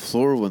spit on the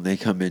floor when they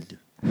come in.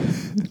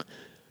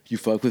 You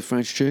fuck with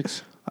French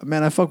chicks?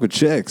 Man, I fuck with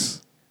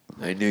chicks.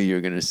 I knew you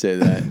were gonna say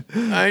that.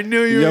 I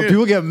knew you were. Yo,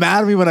 people get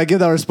mad at me when I give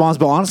that response,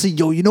 but honestly,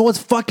 you know what's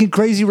fucking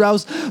crazy,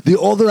 Rouse? The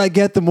older I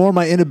get, the more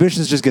my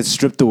inhibitions just get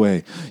stripped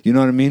away. You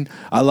know what I mean?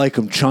 I like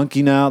them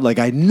chunky now. Like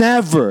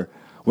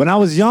when I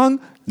was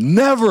young,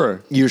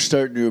 never. You're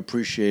starting to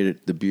appreciate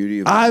it, the beauty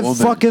of a I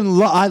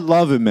woman. I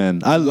love it,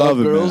 man. I love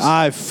it, girls? man.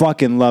 I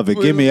fucking love it.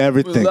 We- Give me we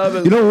everything. love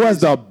it, You know who ladies.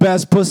 has the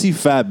best pussy?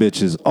 Fat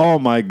bitches. Oh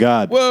my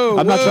God. Whoa!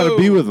 I'm not trying to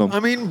be with them.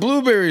 I'm eating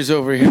blueberries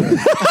over here.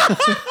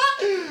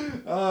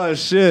 Oh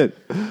shit!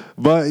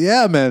 But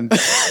yeah, man,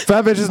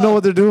 fat bitches know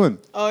what they're doing.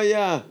 Oh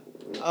yeah.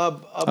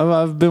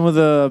 I've been with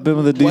a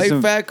White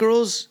decent fat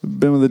girls.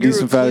 been with a You're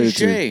decent a fatty or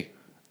two. cliche.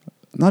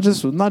 Not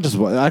just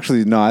white.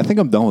 Actually, no. I think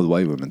I'm done with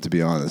white women. To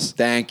be honest.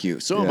 Thank you.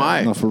 So am Yeah,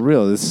 I. No, for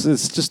real. It's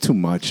just too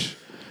much.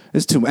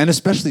 It's too, and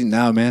especially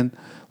now, man.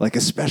 Like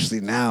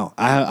especially now,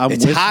 I'm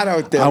It's with, hot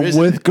out there, I'm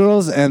isn't with it?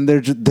 girls, and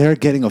they're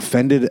getting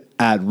offended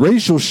at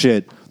racial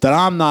shit that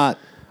I'm not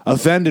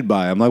offended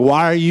by. I'm like,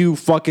 why are you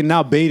fucking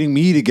now baiting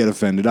me to get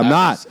offended? I'm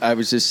not. I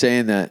was just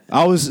saying that.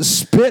 I was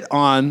spit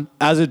on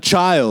as a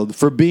child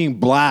for being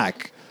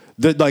black.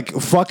 That like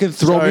fucking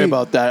throw Sorry me.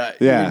 about that.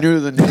 Yeah. You're new to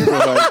the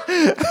neighborhood.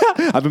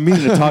 I've been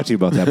meaning to talk to you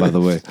about that, by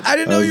the way. I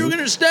didn't know you were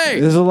gonna stay.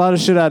 There's a lot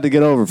of shit I had to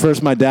get over.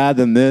 First, my dad,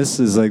 then this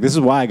is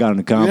why I got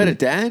into You comedy. had a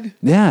dad?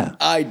 Yeah.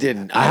 I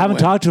didn't. I haven't went.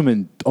 talked to him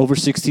in over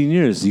 16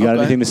 years. You got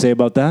Okay. anything to say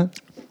about that?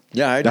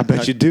 Yeah, I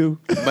bet you do.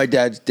 My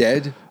dad's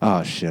dead.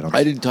 Oh shit!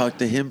 I didn't talk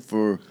to him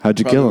for How'd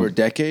you probably kill him? over a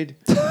decade.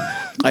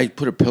 I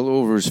put a pillow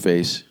over his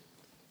face.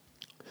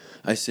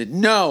 I said,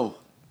 no,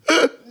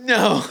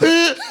 no,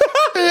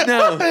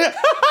 no.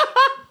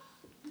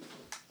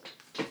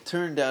 It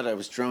turned out I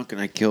was drunk and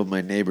I killed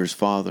my neighbor's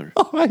father.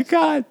 Oh my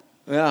god!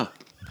 Yeah.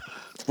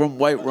 From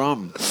white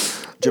rum,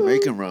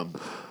 Jamaican rum.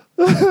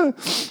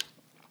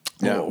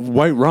 Yeah.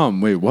 White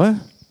rum. Wait, what?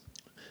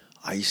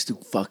 I used to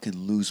fucking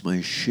lose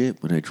my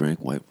shit when I drank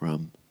white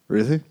rum.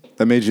 Really?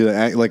 That made you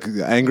like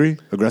angry,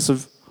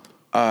 aggressive?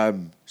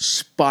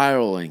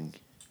 Spiraling,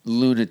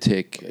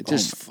 lunatic,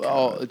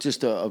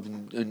 just a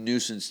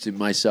nuisance to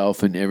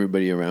myself and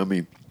everybody around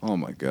me. Oh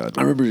my god!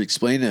 I remember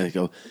explaining it. I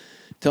go,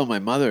 tell my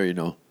mother,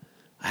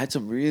 I had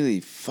some really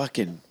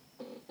fucking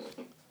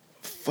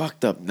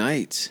fucked up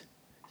nights.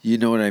 You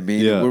know what I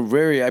mean? Yeah.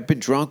 I've been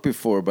drunk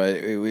before,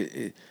 but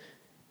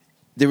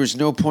there was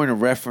no point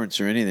of reference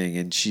or anything.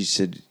 And she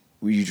said,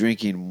 were you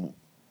drinking?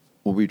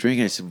 What were you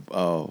drinking? I said,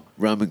 oh,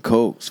 rum and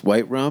cokes,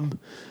 white rum.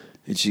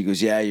 And she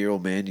goes, yeah, your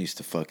old man used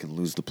to fucking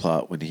lose the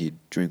plot when he'd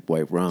drink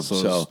white rum.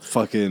 So it's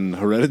fucking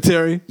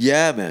hereditary.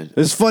 Yeah, man.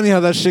 It's funny how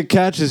that shit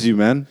catches you,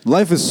 man.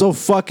 Life is so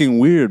fucking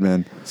weird,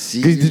 man.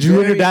 See, Did you and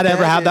your very dad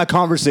ever bad have that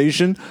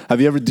conversation?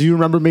 Do you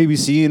remember maybe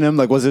seeing him?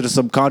 Like, was it a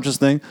subconscious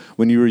thing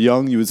when you were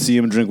young? You would see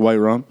him drink white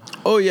rum.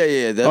 Oh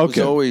yeah. That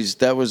Okay.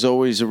 was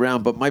always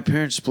around. But my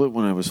parents split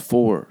when I was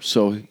 4,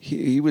 so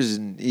he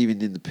wasn't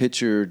even in the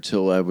picture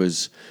till I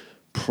was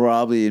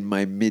probably in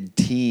my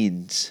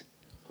mid-teens.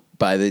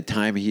 By the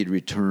time he had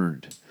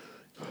returned,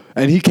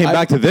 And he came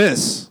back to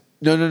this.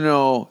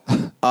 no.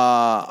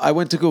 I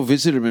went to go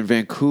visit him in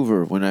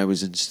Vancouver when I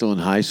was still in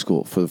high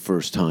school for the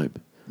first time.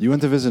 You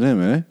went to visit him,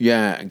 eh?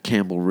 Yeah, in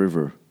Campbell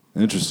River.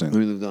 Interesting.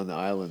 We lived on the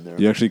island there.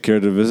 You actually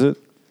cared to visit?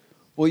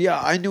 Well, yeah,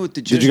 I knew what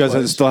the Did gist you guys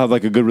was. still have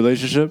like a good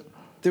relationship?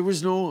 There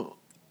was no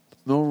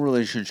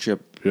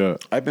relationship. Yeah.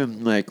 I've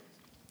been like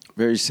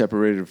very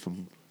separated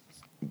from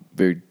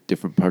very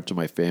different parts of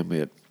my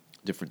family at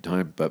different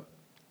time, but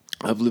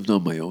I've lived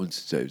on my own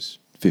since I was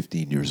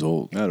 15 years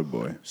old.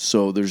 Attaboy.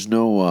 So there's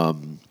no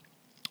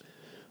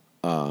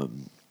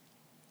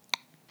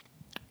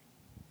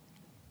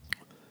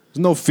There's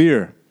no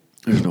fear.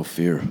 there's no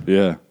fear.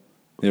 Yeah.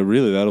 Yeah,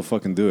 really, that'll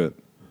fucking do it.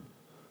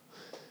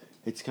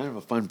 It's kind of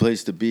a fun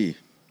place to be.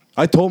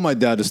 I told my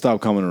dad to stop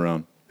coming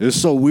around. It was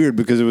so weird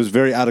because it was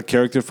very out of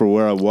character for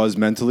where I was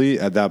mentally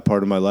at that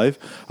part of my life.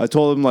 I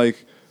told him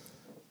like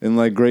in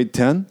like grade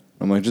 10,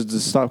 I'm like, just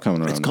stop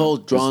coming around. It's man.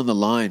 called drawing the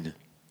line.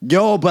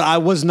 Yo, but I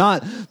was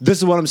not. This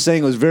is what I'm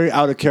saying. It was very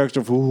out of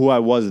character for who I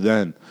was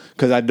then.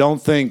 Because I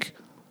don't think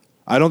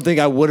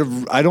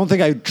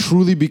I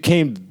truly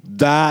became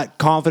that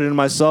confident in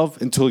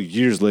myself until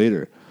years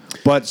later.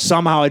 But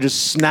somehow I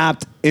just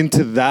snapped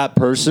into that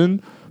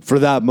person for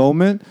that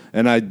moment,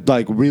 and I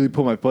like really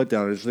put my foot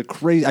down. It's like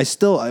crazy.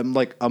 I'm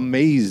like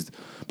amazed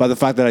by the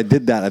fact that I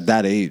did that at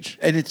that age.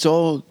 And it's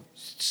all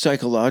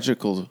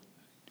psychological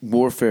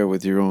warfare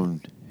with your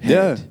own head.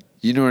 Yeah.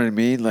 You know what I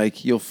mean?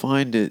 Like you'll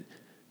find it.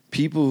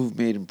 People who've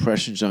made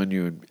impressions on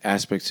you in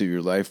aspects of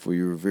your life where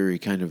you were very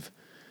kind of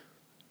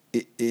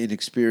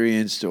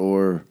inexperienced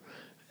or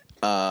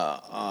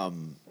that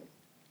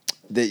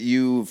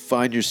you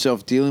find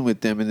yourself dealing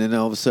with them, and then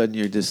all of a sudden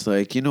you're just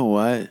like, you know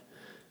what?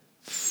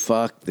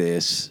 Fuck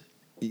this.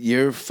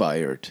 You're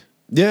fired.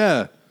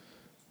 Yeah.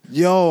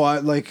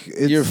 Yo,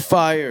 You're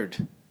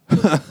fired.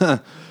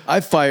 I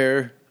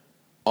fire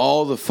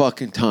all the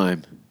fucking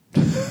time.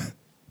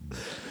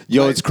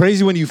 Yo, it's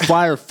crazy when you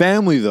fire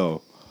family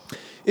though.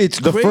 It's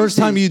The crazy. first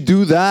time you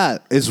do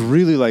that, it's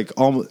really like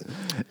almost,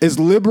 it's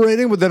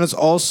liberating, but then it's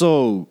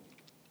also,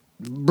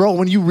 bro,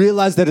 when you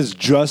realize that it's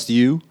just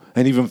you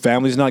and even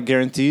family's not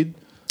guaranteed.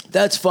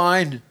 That's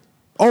fine.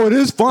 Oh, it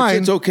is fine.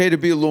 It's okay to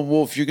be a lone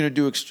wolf. You're going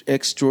to do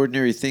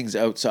extraordinary things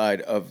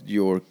outside of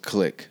your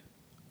clique.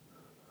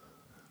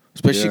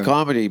 Especially Yeah.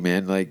 comedy,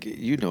 man. Like,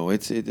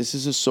 this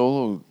is a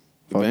solo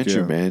Fuck adventure,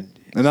 yeah. man.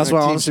 And that's It's why,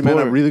 a team honestly, man,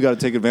 I sport. really got to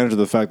take advantage of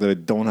the fact that I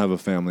don't have a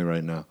family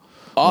right now.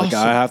 Like, Awesome.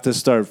 I have to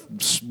start,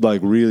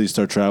 like, really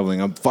start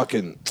traveling. I'm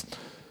fucking.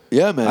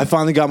 Yeah, man. I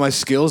finally got my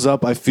skills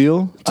up. I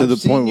feel to I've the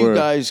seen point you where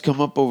guys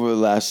come up over the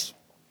last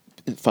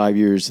in 5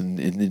 years, and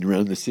then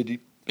around the city,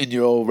 and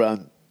you're all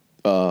around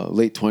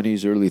late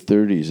 20s, early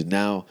 30s, and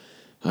now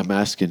I'm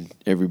asking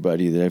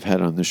everybody that I've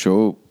had on the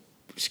show.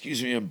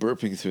 Excuse me, I'm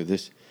burping through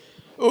this.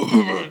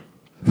 Over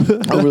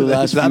the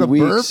last Is that few a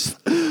weeks.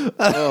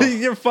 burp?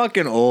 You're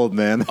fucking old,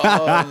 man.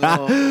 Oh,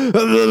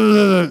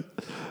 no.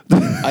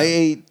 I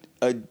ate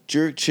a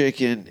jerk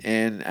chicken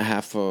and a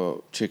half a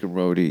chicken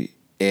roti,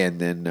 and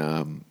then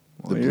the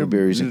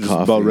blueberries You're and just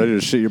coffee. about ready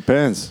to shit your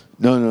pants.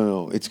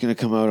 No. It's gonna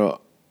come out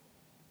of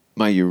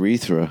my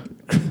urethra.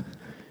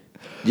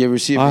 You ever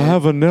see? I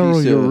have a narrow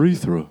piece of-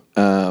 urethra.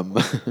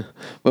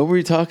 What were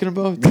you talking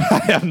about? I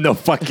have no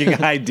fucking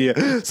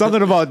idea.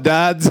 Something about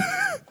dads.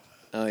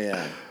 Oh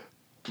yeah,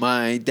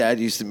 my dad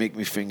used to make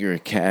me finger a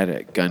cat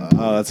at gunpoint.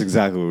 Oh, that's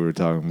exactly what we were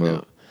talking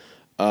about.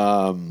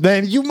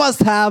 Man, you must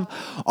have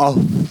a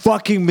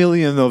fucking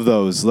million of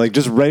those. Like,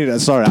 just ready to.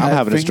 Sorry, I'm Cat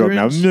having a stroke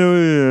now.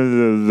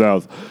 fingerings?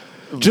 No.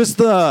 Just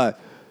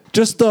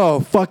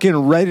the fucking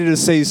ready to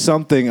say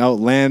something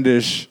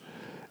outlandish,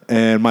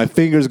 and my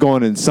fingers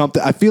going in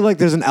something. I feel like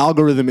there's an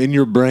algorithm in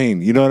your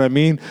brain. You know what I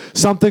mean?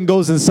 Something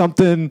goes in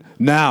something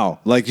now.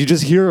 Like, you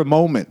just hear a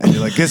moment, and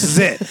you're like, this is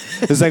it.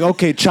 It's like,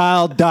 okay,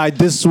 child died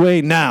this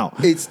way now.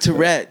 It's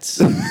Tourette's.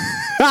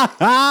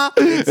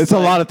 It's a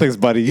lot of things,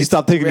 buddy. You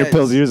stopped taking your Tourette's.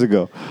 pills years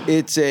ago.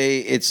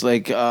 It's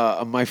like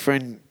my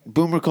friend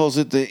Boomer calls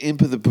it the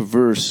imp of the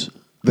perverse.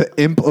 The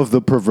imp of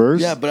the perverse?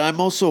 Yeah, but I'm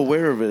also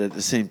aware of it at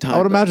the same time. I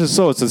would imagine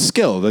so. It's a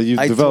skill that you've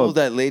I developed. told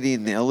that lady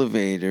in the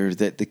elevator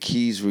that the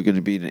keys were going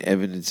to be in an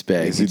evidence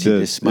bag, Yes, and you she did.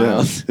 just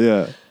smiled.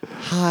 Yeah.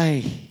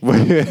 Hi.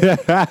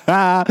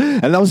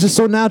 And that was just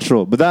so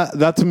natural. But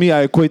that to me,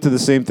 I equate to the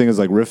same thing as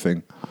like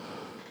riffing.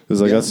 It's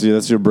like Yeah.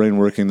 that's your brain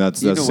working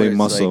that You know what same it's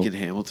muscle. like in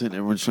Hamilton?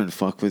 Everyone's trying to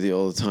fuck with you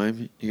all the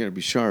time. You got to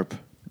be sharp.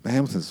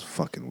 Hamilton's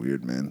fucking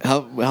weird, man. How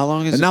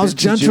long is And it now it's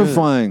been since you-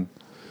 gentrifying.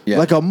 Yeah.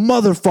 Like a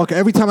motherfucker.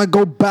 Every time I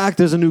go back,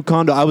 there's a new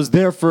condo. I was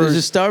there for. There's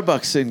a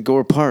Starbucks in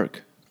Gore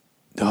Park.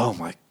 Oh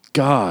my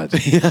God.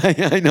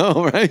 Yeah, I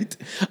know, right?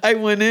 I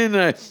went in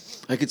and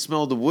I could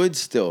smell the wood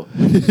still.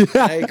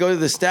 I go to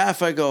the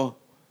staff. I go,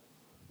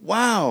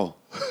 wow.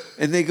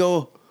 And they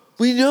go,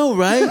 we know,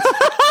 right?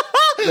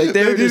 Like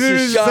they were They just didn't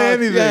in say shock.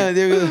 anything. Yeah,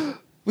 they were.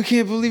 We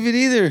can't believe it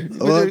either.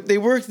 But What? they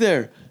work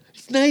there.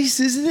 It's nice,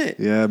 isn't it?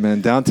 Yeah,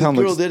 man. Downtown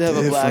The girl looks did have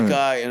a black different.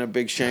 eye and a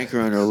big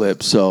shanker on her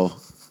lip, so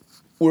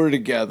we're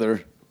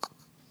together.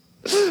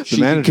 The She can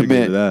manager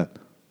commit. gave that.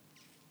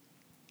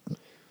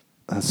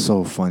 That's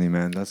so funny,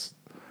 man. That's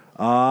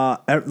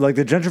like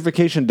the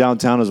gentrification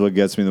downtown is what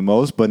gets me the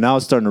most, but now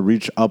it's starting to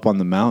reach up on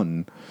the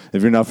mountain.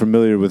 If you're not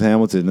familiar with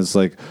Hamilton, it's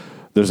like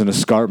there's an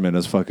escarpment,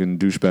 as fucking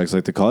douchebags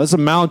like to call it. It's a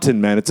mountain,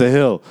 man. It's a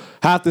hill.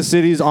 Half the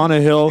city's on a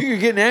hill. You're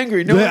getting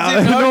angry. No Yeah,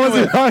 one's no one's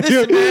even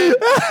arguing. arguing.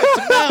 It's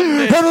a mountain,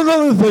 man. And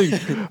another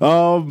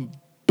thing.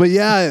 But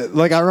yeah,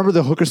 like I remember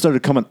the hookers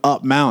started coming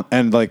up Mount,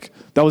 and like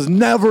that was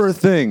never a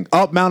thing.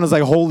 Up Mount is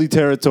like holy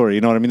territory.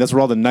 You know what I mean? That's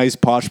where all the nice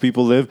posh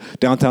people live.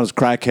 Downtown is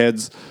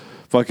crackheads,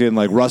 fucking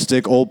like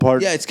rustic old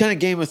part. Yeah, it's kind of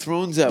Game of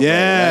Thrones that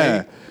Yeah. way,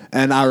 right?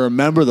 And I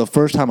remember the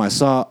first time I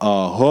saw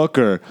a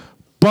hooker,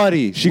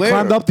 buddy. She Where?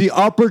 climbed up the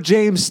Upper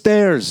James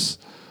stairs.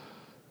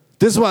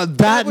 This was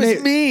That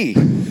was me.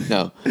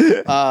 No.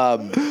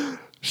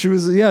 She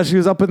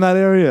was up in that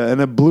area, and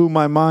it blew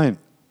my mind.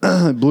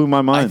 It blew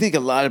my mind. I think a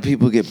lot of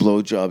people get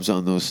blowjobs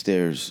on those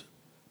stairs.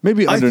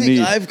 maybe I underneath.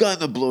 think I've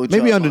gotten a blowjob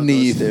Maybe on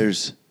underneath. those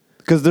stairs.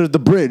 Because there's the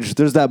bridge.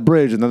 There's that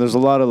bridge, and then there's a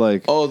lot of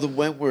like. Oh, the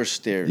Wentworth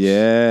stairs.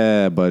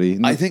 Yeah, buddy.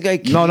 I think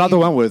I No, not the came-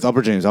 Wentworth.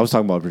 Upper James. I was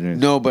talking about Upper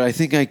James. No, but I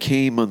think I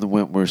came on the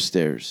Wentworth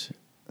stairs.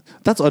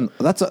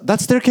 That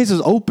staircase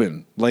is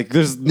open. Like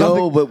there's No,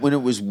 nothing. but when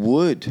it was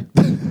wood.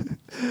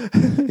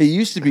 It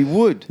used to be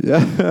wood.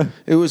 Yeah.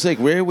 It was like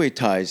railway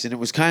ties, and it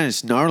was kind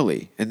of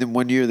gnarly. And then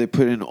one year they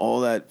put in all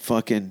that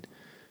fucking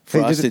Hey,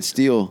 did frosted it-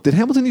 steel. Did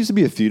Hamilton used to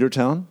be a theater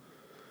town?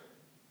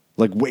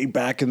 Like way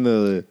back in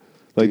the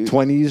like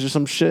 20s or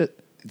some shit.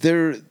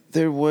 There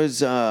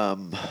was. I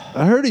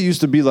heard it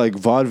used to be like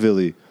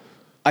vaudeville.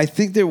 I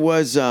think there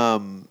was.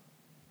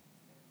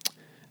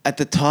 At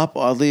the top,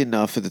 oddly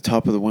enough, at the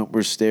top of the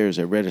Wentworth stairs,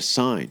 I read a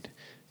sign.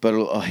 But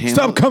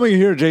Stop coming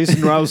here,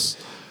 Jason Rouse.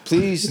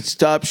 Please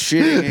stop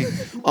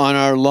shitting on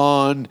our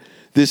lawn.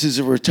 This is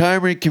a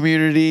retirement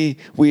community.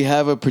 We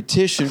have a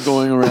petition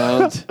going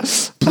around.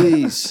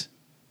 Please.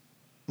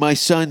 My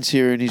son's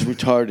here and he's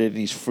retarded and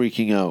he's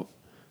freaking out.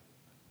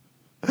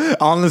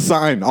 On the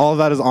sign. All of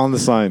that is on the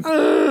sign.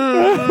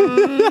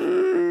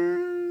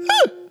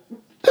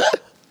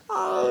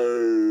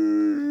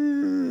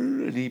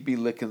 And he'd be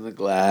licking the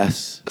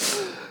glass.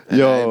 And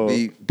Yo. I'd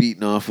be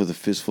beaten off with a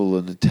fistful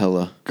of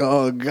Nutella.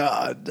 Oh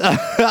God.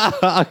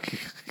 I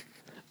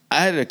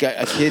had a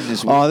kid in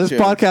his Oh, this wheelchair.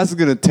 podcast is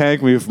gonna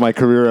tank me if my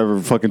career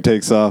ever fucking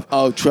takes off.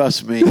 Oh,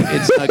 trust me.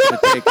 It's not going to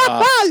take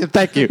off.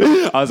 Thank you.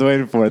 I was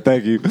waiting for it.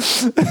 Thank you.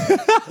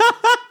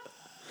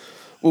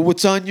 Well,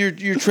 what's on your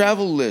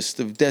travel list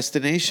of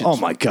destinations? Oh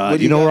my What God.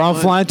 do You know got where I'm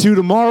on? flying to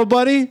tomorrow,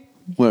 buddy?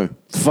 Where?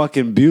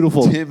 Fucking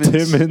beautiful Timmins.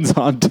 Timmins,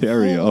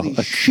 Ontario. Holy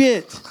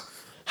shit.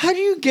 How do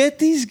you get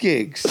these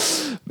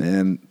gigs?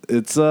 Man,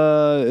 it's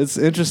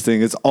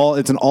interesting. It's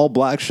an all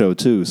black show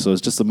too, so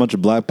it's just a bunch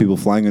of black people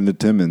flying into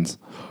Timmins.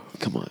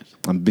 Come on.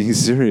 I'm being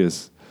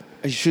serious.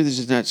 Are you sure this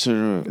is not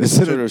sort Is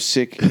it of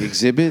sick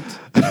exhibit?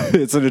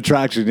 It's an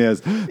attraction,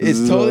 yes.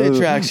 It's totally an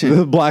attraction.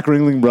 The Black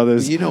Ringling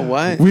Brothers. You know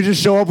what? We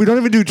just show up. We don't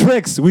even do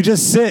tricks. We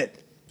just sit.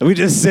 We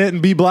just sit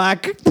and be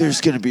black. There's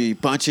going to be a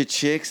bunch of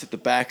chicks at the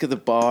back of the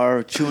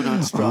bar chewing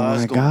on straws.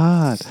 Oh my going,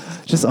 God.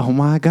 Just, oh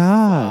my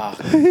God.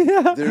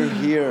 They're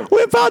here.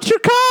 Whip out your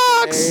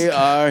cocks. They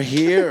are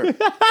here.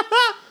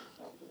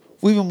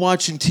 We've been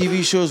watching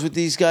TV shows with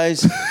these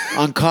guys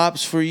on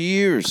cops for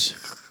years.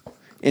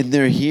 And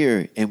they're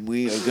here, and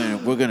we're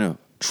gonna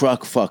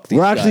truck fuck these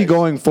We're actually guys.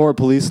 going for a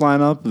police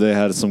lineup. They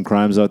had some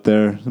crimes out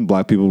there. Some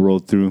black people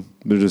rolled through.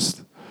 They're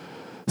just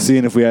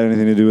seeing if we had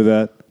anything to do with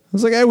that. I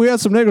was like, hey, we had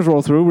some niggers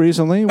roll through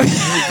recently.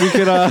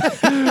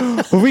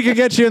 If we could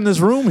get you in this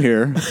room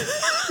here.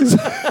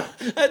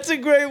 That's a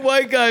great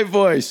white guy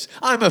voice.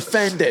 I'm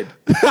offended.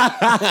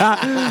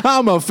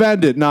 I'm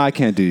offended. No, I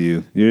can't do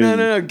you.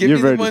 No. Give me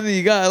the one that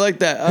you got. I like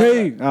that.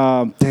 Hey,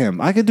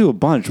 damn, I could do a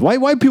bunch.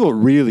 White people are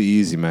really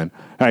easy, man.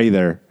 Hey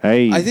there.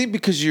 Hey. I think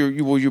because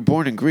you're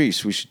born in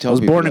Greece. We should tell I was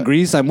people born in that.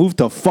 Greece. I moved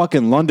to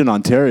fucking London,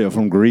 Ontario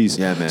from Greece.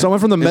 Yeah, man. So I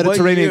went from the And what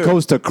Mediterranean year?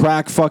 coast to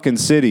crack fucking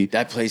city.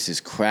 That place is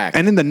cracked.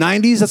 And in the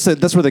 90s,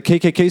 that's where the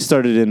KKK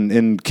started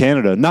in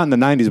Canada. Not in the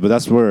 90s, but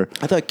that's where.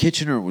 I thought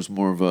Kitchener was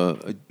more of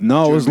a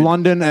No, it was German-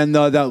 London and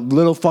that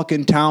little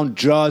fucking town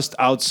just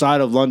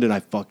outside of London.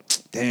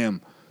 Damn.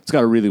 It's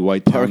got a really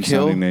white town Park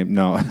Hill? sounding name.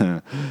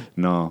 No.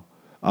 No.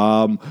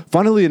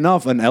 Funnily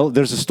enough,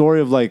 there's a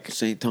story of like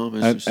St.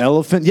 Thomas. an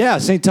elephant. Yeah,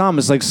 St.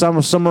 Thomas, like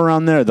somewhere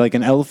around there. Like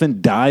an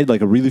elephant died, like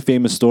a really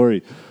famous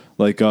story.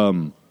 Like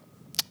Rita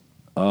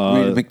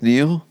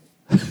McNeil.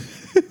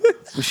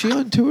 Was she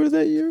on tour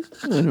that year?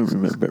 I don't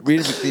remember.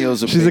 Rita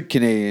McNeil's She's a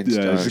Canadian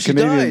yeah, star. she's a She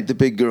Canadian. died, the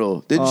big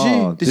girl. Did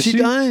Oh, she? Did she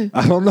die?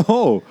 I don't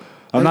know.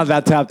 I'm not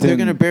that tapped They're in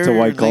going to bury to her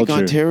white in Lake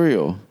culture.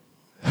 Ontario.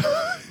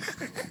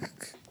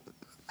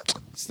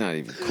 It's not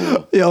even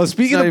cool. Yo, It's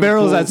speaking not of even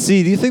barrels cool. at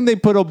sea, do you think they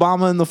put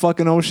Obama in the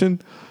fucking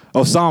ocean?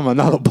 Osama,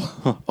 not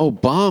Obama.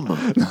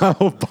 Obama. Not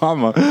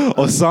Obama.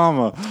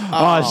 Osama.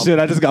 Oh, shit,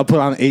 I just got put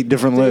on 8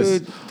 different lists.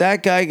 Dude,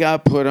 that guy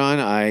got put on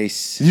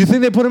ice. You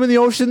think they put him in the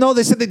ocean, though?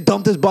 They said they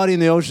dumped his body in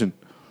the ocean.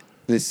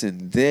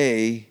 Listen,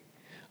 they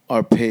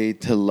are paid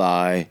to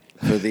lie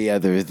for the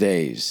other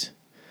theys.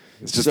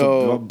 It's just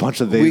So a bunch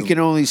of they. we can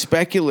only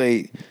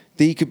speculate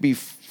that he could be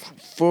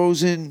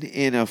frozen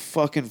in a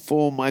fucking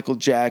full Michael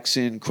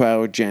Jackson,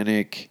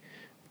 cryogenic,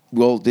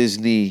 Walt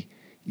Disney,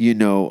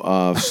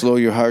 slow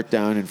your heart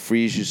down and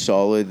freeze you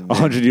solid. And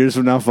 100 years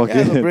from now, fucking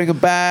yeah, they'll bring him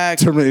back.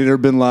 Terminator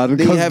Bin Laden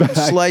They comes have back. him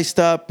sliced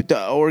up,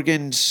 the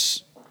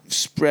organs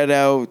spread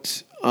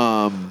out,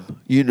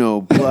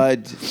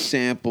 blood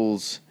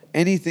samples,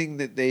 anything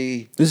that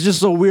they... It's just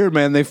so weird,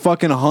 man. They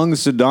fucking hung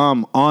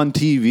Saddam on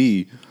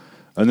TV.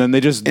 And then they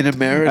just... In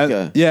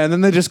America. and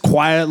then they just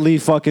quietly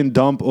fucking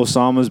dump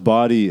Osama's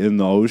body in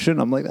the ocean.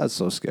 I'm like, that's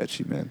so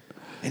sketchy, man.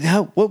 And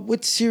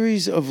what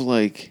series of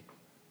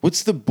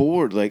what's the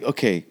board? Like,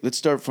 okay, let's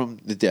start from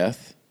the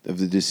death of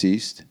the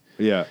deceased.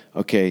 Yeah.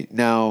 Okay,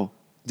 now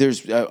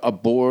there's a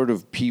board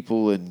of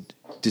people and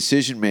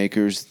decision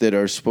makers that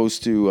are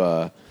supposed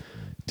to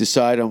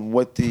decide on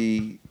what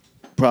the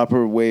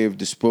proper way of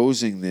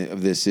disposing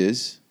of this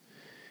is.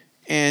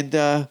 And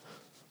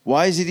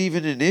why is it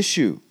even an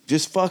issue?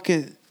 Just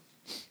fucking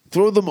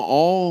throw them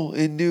all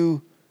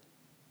into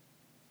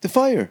the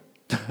fire.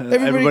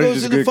 Everybody goes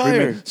just in the get fire.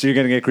 cremated. So you're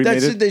going to get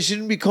cremated? That's it. They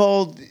shouldn't be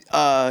called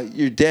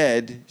you're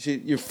dead.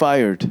 You're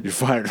fired. You're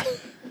fired.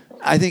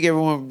 I think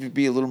everyone would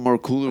be a little more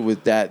cooler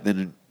with that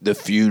than the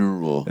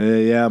funeral.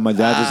 Yeah, my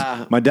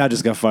dad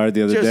just got fired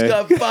the other Just day.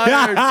 got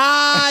fired.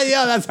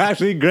 Yeah, that's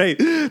actually great.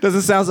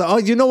 Doesn't sound so. Oh,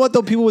 you know what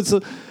though? People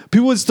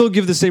would still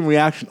give the same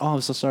reaction. Oh,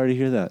 I'm so sorry to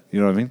hear that. You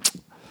know what I mean?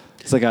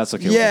 It's like that's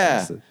okay.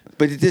 Yeah,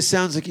 but it just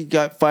sounds like he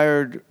got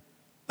fired,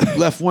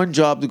 left one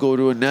job to go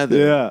to another.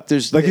 Yeah,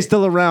 There's like he's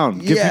still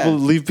around.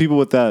 Leave people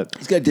with that.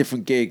 He's got a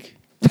different gig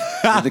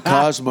in the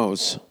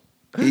cosmos.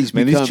 He's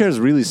Man, become, these chairs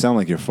really sound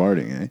like you're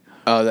farting, eh?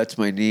 Oh, that's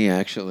my knee.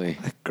 Actually,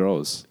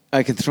 Gross.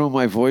 I can throw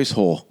my voice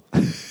hole.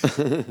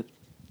 Yo,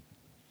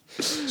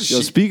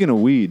 speaking of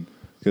weed,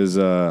 because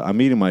I'm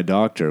meeting my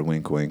doctor,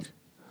 wink, wink,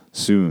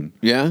 soon.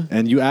 Yeah.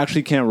 And you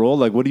actually can't roll?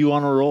 Like, what do you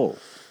want to roll?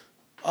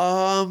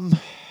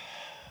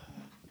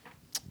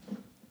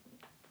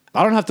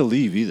 I don't have to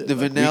leave either. The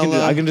Like,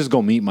 vanilla- I can just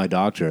go meet my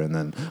doctor, and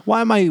then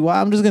why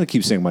I'm just gonna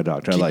keep saying my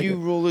doctor. I Can like you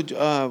it. roll a?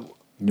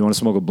 You want to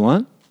smoke a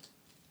blunt?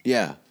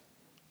 Yeah.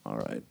 All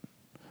right.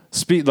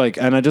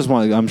 And I just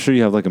want. I'm sure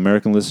you have like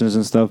American listeners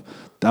and stuff.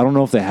 I don't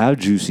know if they have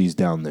juicies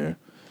down there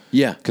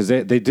Yeah. because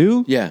they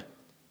do. Yeah.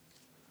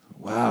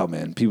 Wow,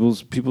 man, people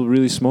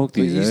really smoke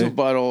But these. he's Eh?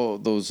 about all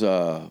those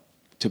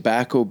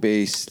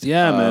tobacco-based,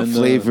 Yeah, man,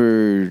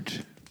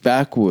 flavored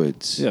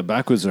backwoods. Yeah,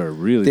 backwoods are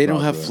really. They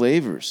don't have popular.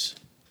 flavors.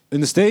 in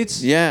the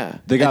States. Yeah.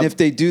 They got- and if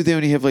they do, they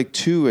only have like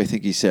 2, I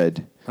think he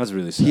said. That's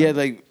really sad. He had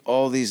like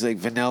all these like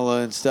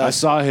vanilla and stuff. I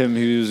saw him.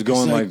 He was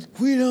going He's like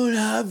we don't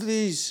have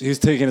these. he was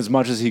taking as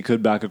much as he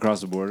could back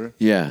across the border.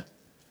 Yeah.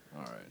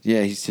 All right.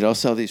 Yeah, he said, I'll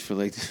sell these for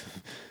like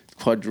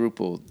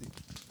quadruple.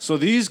 So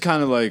these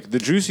kind of like the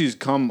juicies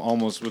come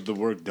almost with the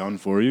work done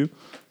for you.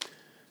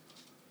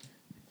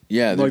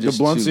 Yeah, they're Like the just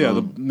blunts, too yeah.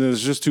 long.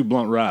 There's just 2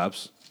 blunt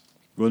wraps.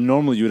 Well,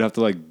 normally you would have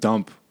to like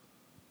dump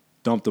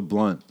the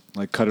blunt,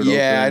 like cut it open.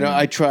 Yeah,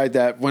 I tried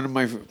that. One of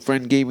my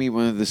friend gave me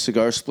one of the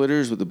cigar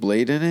splitters with a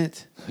blade in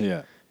it,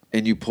 Yeah.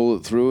 and you pull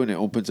it through, and it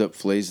opens up,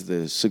 flays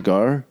the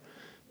cigar.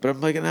 But I'm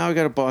like, now I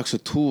got a box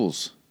of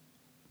tools.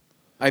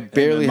 I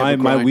barely have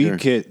a grinder. my weed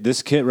kit.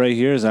 This kit right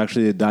here is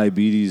actually a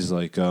diabetes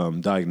like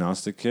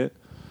diagnostic kit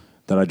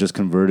that I just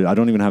converted. I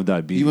don't even have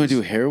diabetes. You want to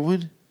do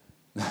heroin?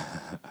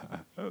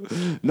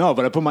 No,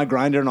 but I put my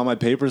grinder and all my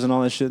papers and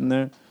all that shit in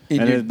there,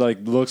 and it like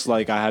looks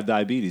like I have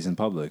diabetes in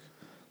public.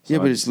 So Yeah,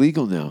 but it's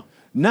legal now.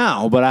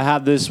 now, but I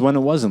had this when it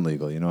wasn't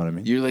legal. You know what I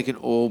mean? You're like an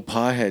old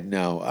pothead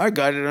now. I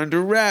got it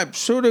under wraps,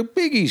 so the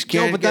biggies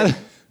can't No, but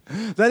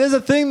get that is a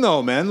thing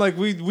though, man. Like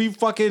we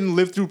fucking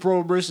lived through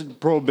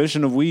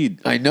prohibition of weed.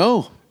 I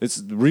know.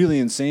 It's really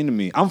insane to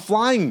me. I'm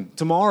flying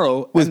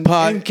tomorrow With and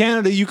pot. in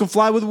Canada. You can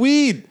fly with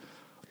weed.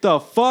 The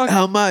fuck?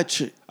 How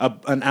much?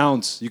 An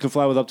ounce. You can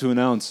fly with up to an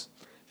ounce.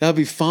 That'll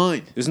be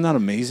fine. Isn't that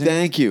amazing?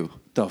 Thank you.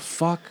 The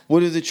fuck?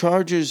 What are the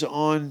charges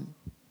on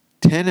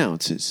 10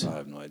 ounces? I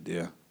have no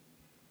idea.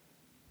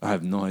 I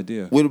have no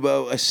idea. What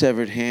about a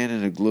severed hand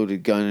and a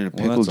loaded gun in a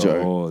Well, pickle that's jar?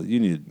 a whole, you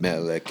need.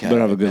 Malachi, You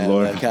better have a good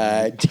lawyer.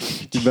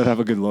 Malachi. You better have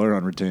a good lawyer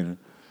on retainer.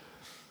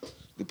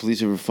 The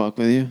police ever fuck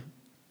with you?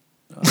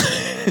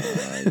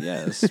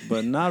 Yes,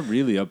 but not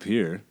really up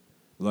here.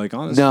 Like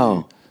honestly,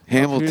 No.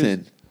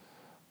 Hamilton.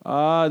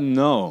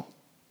 No.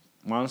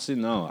 Honestly,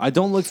 no. I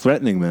don't look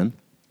threatening, man.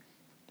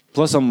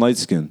 Plus, I'm light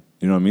skinned.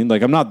 You know what I mean?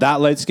 Like I'm not that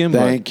light skinned.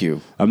 Thank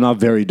you. I'm not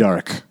very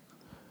dark,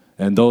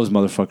 and those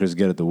motherfuckers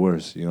get it the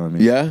worst. You know what I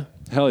mean? Yeah?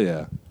 Hell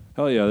yeah.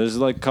 Hell yeah. There's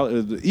like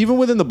color, even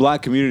within the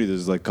black community,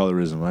 there's like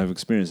colorism. I've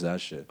experienced that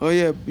shit. Oh,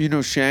 yeah. You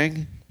know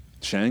Shang?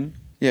 Shang?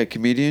 Yeah,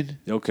 comedian.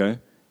 Okay.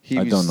 He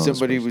I was, don't know this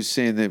somebody person. was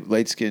saying that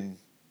light-skinned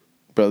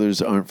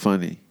brothers aren't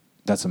funny.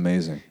 That's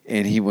amazing.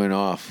 And he went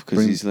off because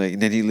Bring- he's like,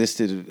 and then he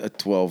listed a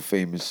 12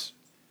 famous,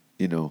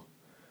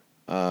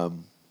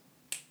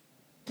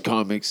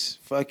 comics.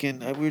 Fucking,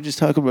 we were just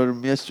talking about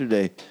him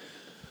yesterday.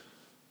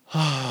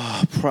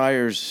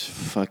 Pryor's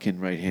fucking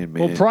right-hand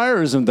man. Well,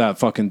 Pryor isn't that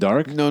fucking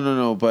dark.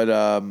 No, but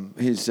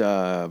his,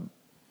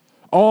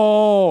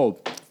 Oh,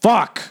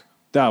 fuck.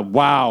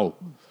 Wow.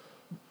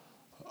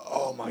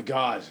 Oh, my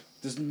God.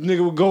 This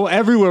nigga would go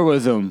everywhere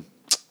with him.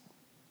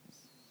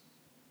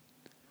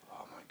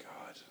 Oh, my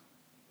God.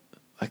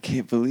 I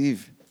can't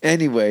believe.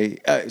 Anyway,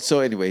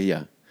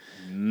 yeah.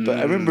 But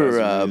I remember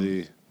That's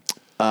really-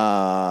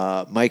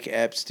 Mike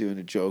Epps doing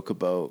a joke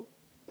about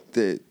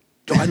the.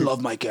 Oh, I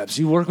love Mike Epps.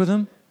 You work with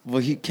him?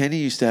 Well, Kenny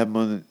used to have him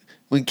on.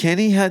 When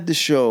Kenny had the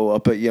show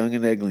up at Young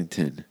and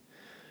Eglinton,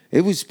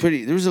 it was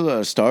pretty. There was a lot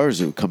of stars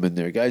that would come in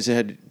there. Guys that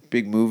had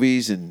big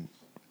movies and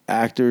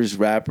actors,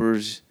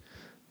 rappers,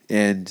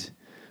 and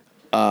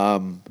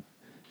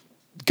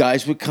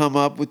guys would come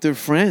up with their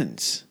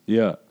friends.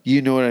 Yeah.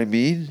 You know what I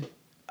mean?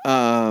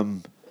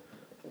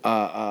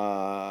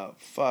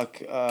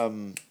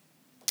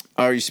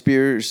 Ari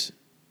Spears.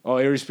 Oh,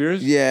 Ari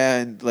Spears? Yeah,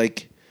 and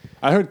like,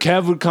 I heard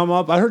Kev would come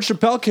up. I heard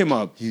Chappelle came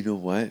up. you know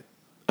what?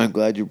 I'm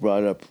glad you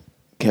brought up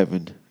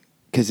Kevin,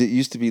 because it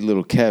used to be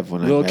Little Kev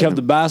when Lil I met Kev him.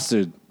 the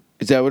Bastard.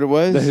 Is that what it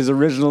was? His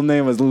original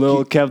name was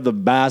Lil Kev the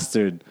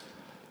Bastard.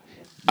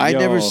 I Yo.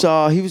 never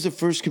saw. He was the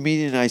first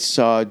comedian I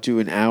saw do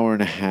an hour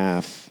and a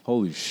half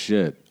Holy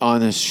shit.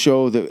 on a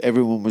show that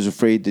everyone was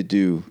afraid to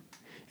do,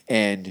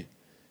 and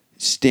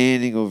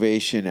standing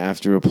ovation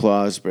after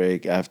applause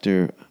break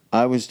after.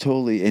 I was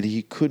totally, and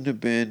he couldn't have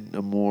been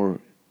a more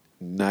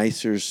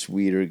nicer,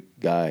 sweeter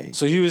guy.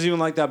 So he was even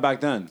like that back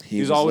then. He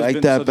He's was always like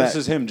been. that So this back-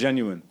 is him,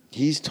 genuine.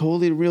 He's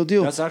totally the real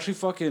deal. That's actually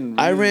fucking.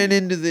 I really- ran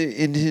into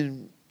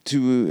him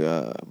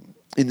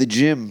in the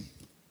gym,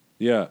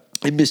 Yeah.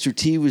 and Mr.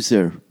 T was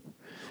there,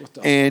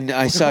 and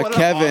I saw What an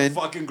Kevin.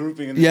 odd fucking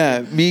grouping. In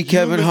Yeah, me, You,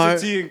 Kevin Mr.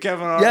 Hart. T, and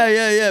Kevin Hart.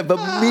 Yeah.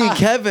 But me,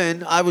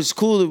 Kevin, I was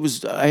cool.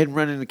 I hadn't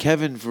run into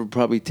Kevin for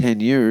probably 10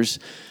 years,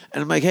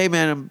 and I'm like, hey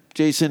man, I'm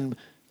Jason.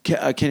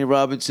 Kenny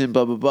Robinson,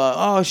 blah blah blah.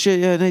 Oh shit,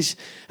 yeah, nice.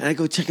 And I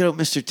go check out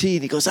Mr. T,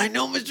 and he goes, I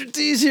know Mr.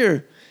 T's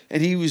here,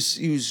 and he was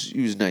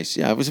nice.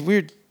 Yeah, it was a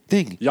weird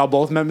thing. Y'all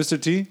both met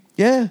Mr. T?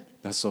 Yeah,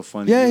 That's so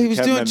funny. yeah, You he and was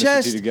Kev doing met Mr. T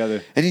chest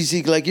together. and he's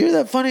like, you're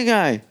that funny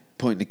guy,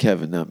 pointing to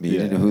Kevin, not me. I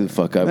didn't know who the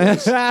fuck I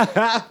was,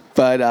 You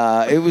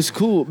but it was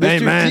cool. Hey,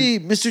 man.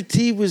 Mr.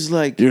 T was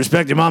like,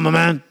 respect your mama,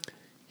 man?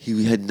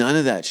 he had none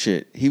of that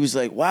shit. He was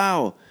like,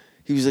 wow,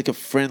 he was like a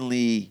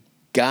friendly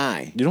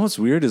guy. You know what's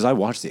weird is I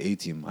watched the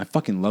A-Team. I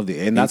fucking love the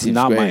A, and that's A-Team's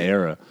not my great.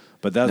 era.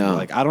 But that's No.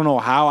 like I don't know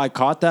how I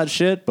caught that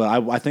shit, but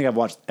I think I've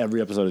watched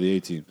every episode of the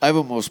A-Team. I've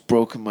almost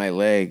broken my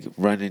leg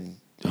running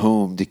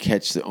home to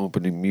catch the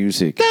opening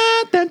music.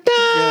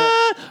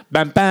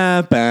 Bam,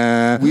 bam,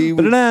 bam. We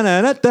would-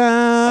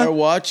 Ba-da-da-da-da. our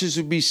watches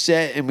would be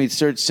set, and we'd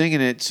start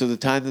singing it. So the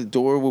time the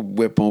door would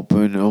whip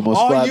open, almost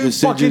Oh, flat you the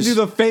fucking cinches, do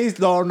the face.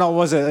 No,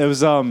 was it? It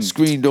was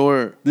screen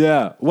door.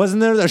 Yeah,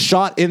 wasn't there a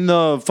shot in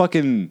the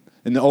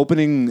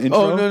opening intro?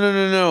 Oh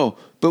no!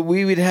 But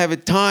we would have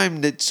it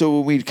timed that so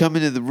when we'd come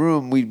into the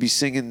room, we'd be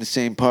singing the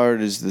same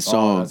part as the Oh,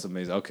 song that's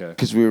amazing. Okay,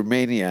 because we were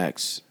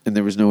maniacs and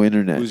there was no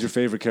internet. who's your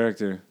favorite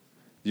character?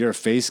 You're a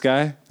face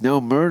guy. No,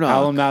 Murdoch.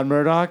 Alan Mad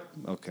Murdoch.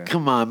 Okay,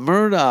 Come on,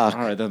 Murdoch.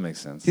 all right, that makes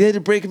sense. He had to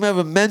break him out of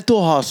a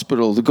mental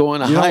hospital to go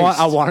on a You know heist. what?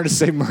 I wanted to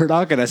say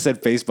Murdoch, and I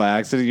said face by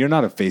accident. You're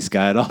not a face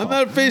guy at all. I'm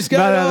not a face guy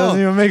No, at that all.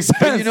 doesn't even make sense.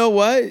 But you know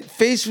what?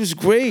 Face was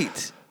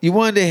great. You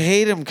wanted to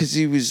hate him because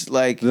he was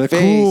like The Face.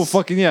 cool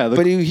fucking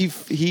But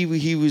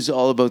he was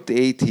all about the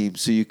A team,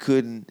 so you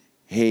couldn't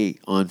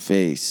hate on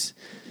Face.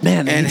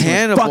 Man, and he's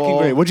Hannibal fucking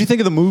great. What'd you think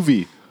of the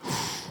movie?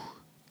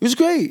 It was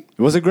great.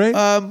 Was it great?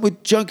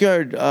 With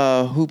Junkyard,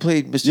 who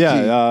played Mr. T.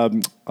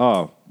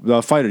 Yeah.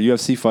 The fighter,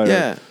 UFC fighter.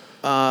 Yeah.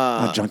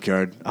 Not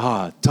Junkyard.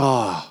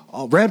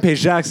 Rampage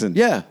Jackson.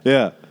 Yeah.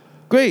 Yeah.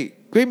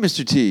 Great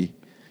Mr. T.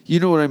 You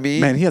know what I mean?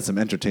 Man, he had some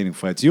entertaining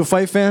fights. You a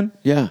fight fan?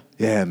 Yeah.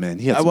 Yeah, man.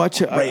 He had I some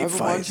watch it. great I've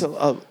fights.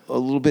 watched a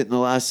little bit in the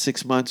last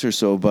 6 months or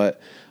so,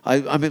 but I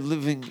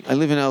live in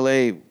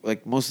LA.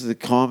 Like most of the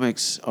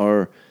comics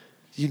are,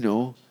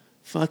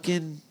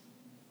 fucking.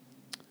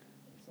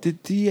 The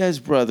Diaz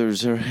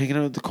brothers are hanging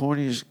out at the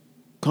Corny's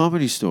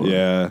Comedy Store.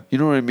 Yeah. You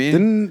know what I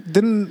mean?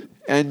 Didn't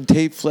And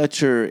Tate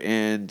Fletcher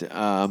and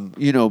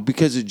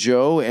because of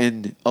Joe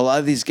and a lot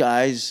of these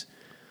guys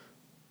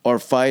are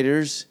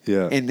fighters.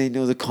 Yeah. And they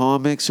know the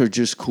comics are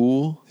just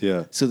cool.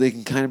 Yeah. So they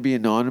can kind of be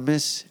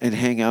anonymous and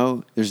hang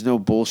out. There's no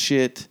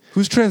bullshit.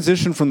 who's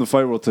transitioned from the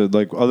fight world to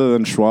like other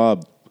than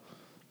Schwab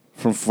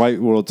from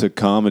fight world to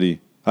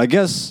comedy? I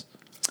guess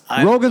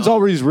I don't Rogan's know.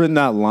 always written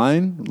that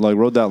line,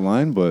 wrote that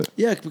line, but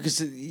Yeah,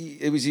 because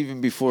it was even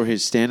before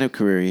his stand-up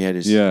career. He had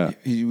his. Yeah.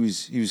 He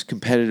was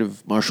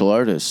competitive martial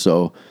artist,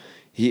 so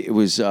it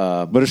was.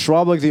 But is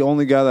Schwab like the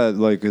only guy that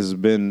like has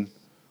been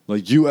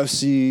like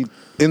UFC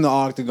in the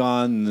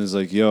octagon and is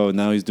like, yo,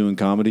 now he's doing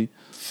comedy?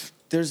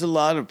 There's a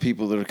lot of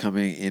people that are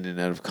coming in and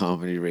out of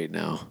comedy right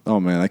now. Oh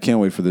man, I can't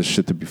wait for this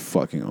shit to be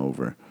fucking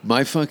over.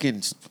 My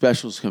fucking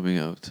special's coming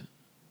out.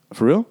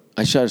 For real?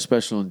 I shot a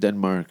special in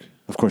Denmark.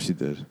 Of course you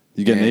did.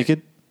 You get Yeah.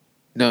 naked?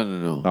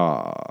 No.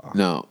 Aw.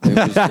 No.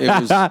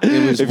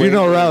 It was If way you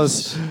know worse.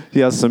 Rouse, he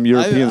has some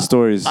European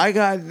stories. I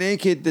got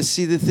naked.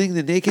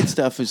 The naked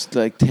stuff is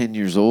like 10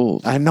 years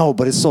old. I know,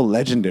 but it's so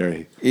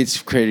legendary. It's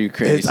crazy.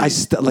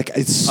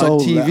 It's so On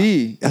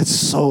TV. It's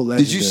so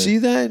legendary. Did you see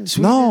that in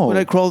Sweden No. when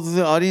I crawled through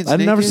the audience I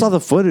never naked? saw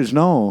the footage.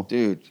 No,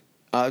 Dude,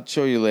 I'll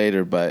show you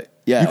later, but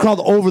yeah. you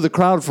crawled over the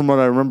crowd, from what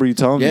I remember you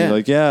telling Yeah. me.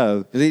 Like,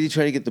 yeah, The lady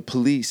tried to get the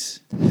police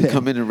to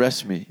come in and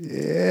arrest me.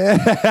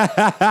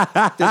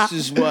 Yeah. This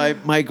is why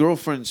my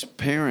girlfriend's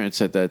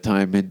parents at that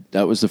time,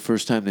 that was the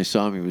first time they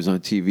saw me, was on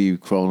TV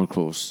crawling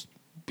across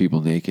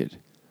people naked.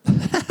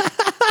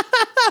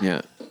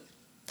 Yeah.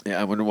 Yeah,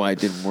 I wonder why it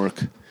didn't work.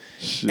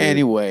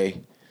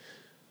 Anyway,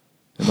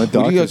 And my do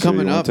you doctor got said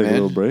coming you wanna up, take man?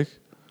 a little break.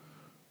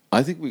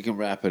 I think we can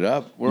wrap it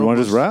up. You want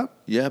to just wrap?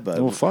 Yeah, but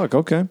Oh fuck,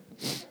 okay.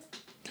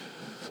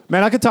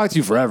 Man, I could talk to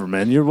you forever,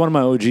 man. You're one of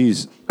my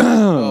OGs.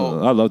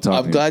 I love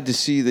talking. I'm glad to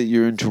see that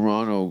you're in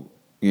Toronto,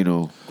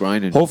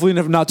 grinding. Hopefully,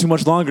 not too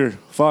much longer.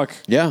 Fuck.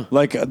 Yeah.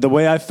 Like the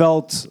way I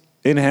felt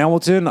in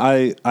Hamilton,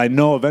 I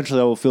know eventually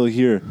I will feel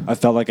here. I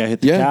felt like I hit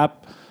the Yeah.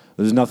 cap.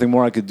 There's nothing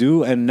more I could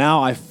do, and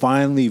now I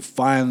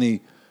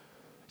finally.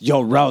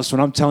 Yo, Rouse,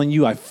 when I'm telling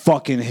you, I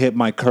fucking hit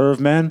my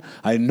curve, man.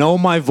 I know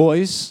my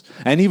voice,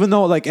 and even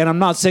though and I'm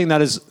not saying that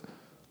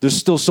there's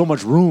still so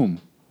much room.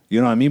 You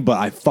know what I mean?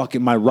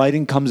 But my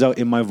writing comes out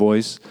in my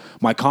voice.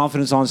 My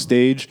confidence on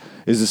stage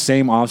is the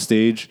same off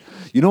stage.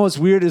 You know what's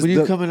weird is When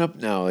are you coming up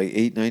now? Like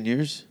 8, 9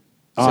 years?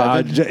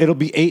 7? it'll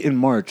be 8 in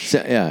March.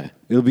 Yeah.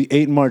 It'll be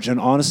 8 in March. And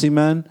honestly,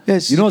 man, Yeah,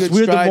 it's you know a what's good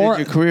weird? stride in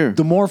your career.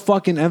 The more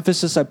fucking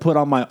emphasis I put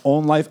on my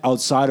own life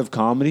outside of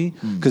comedy,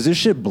 because this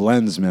shit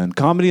blends, man.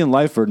 Comedy and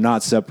life are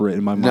not separate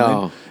in my mind.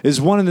 No. It's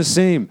one and the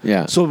same.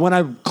 Yeah. So when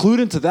I clued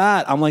into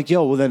that, I'm like,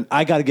 yo, well then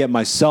I got to get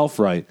myself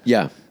right.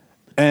 Yeah.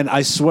 And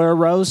I swear,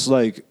 Rouse,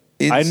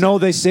 I know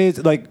they say it's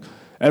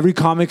every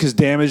comic is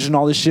damaged and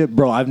all this shit,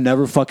 bro. I've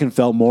never fucking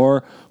felt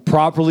more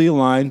properly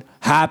aligned,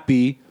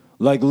 happy,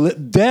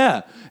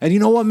 there. And you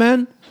know what,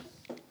 man?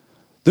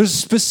 There's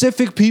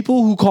specific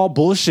people who call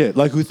bullshit,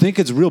 who think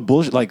it's real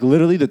bullshit. Like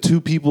literally the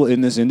two people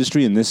in this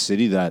industry, in this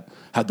city that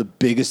have the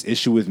biggest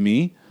issue with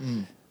me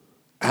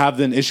have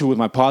an issue with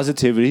my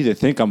positivity. They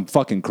think I'm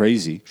fucking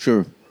crazy.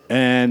 Sure.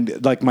 And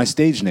my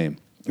stage name.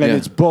 And Yeah.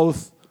 it's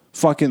both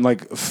fucking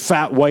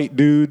fat white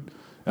dude,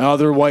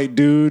 other white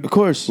dude. Of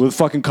course. With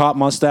fucking cop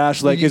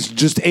mustache. It's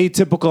just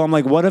atypical. I'm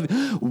like, what if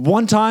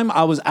one time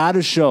I was at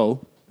a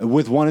show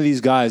with one of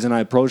these guys and I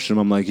approached him.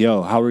 I'm like,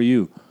 yo, how are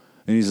you?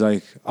 And he's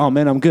like, oh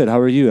man, I'm good. How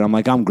are you? And I'm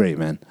like, I'm great,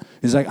 man.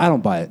 He's like, I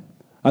don't buy it.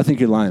 I think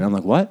you're lying. I'm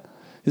like, what?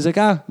 He's like,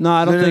 no,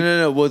 I don't think.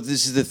 No. Well,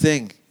 this is the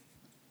thing.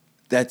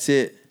 That's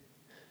it.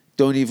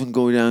 Don't even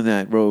go down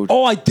that road.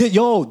 Oh, I did.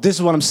 Yo, this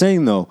is what I'm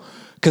saying though.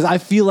 Because I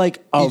feel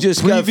like You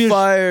just got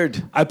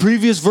fired. A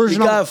previous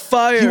version He got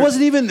fired. He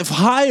wasn't even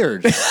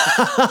hired.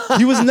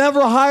 He was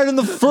never hired in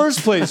the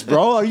first place,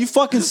 bro. Are you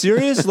fucking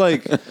serious?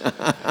 Like,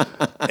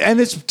 and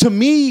it's to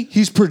me,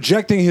 he's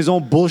projecting his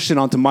own bullshit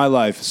onto my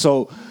life.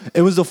 So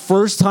it was the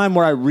first time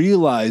where I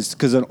realized,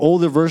 because an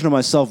older version of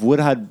myself would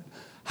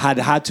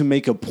had to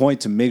make a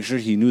point to make sure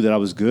he knew that I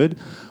was good,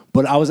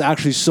 but I was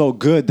actually so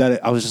good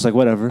that I was just like,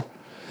 whatever.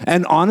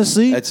 And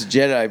honestly, That's a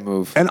Jedi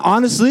move. and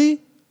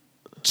honestly,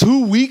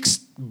 2 weeks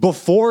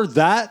before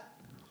that,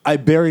 I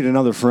buried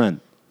another friend.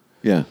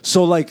 Yeah.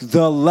 So like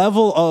the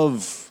level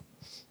of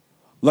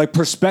like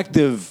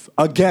perspective,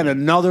 again,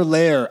 another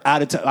layer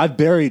added to. I've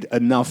buried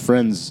enough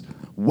friends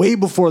way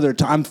before their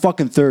time. I'm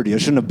fucking 30. I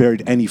shouldn't have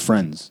buried any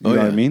friends. You know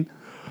what I mean?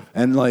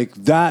 And like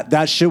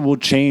that shit will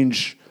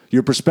change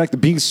your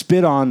perspective. Being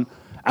spit on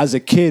as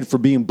a kid for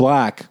being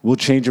black will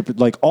change your,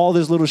 like all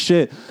this little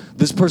shit.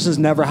 This person's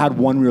never had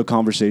one real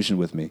conversation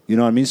with me. You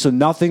know what I mean? So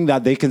nothing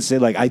that they can say,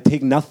 like, I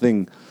take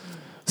nothing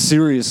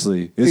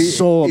seriously. It's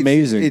so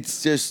amazing.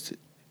 It's just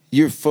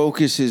your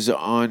focuses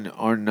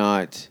are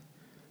not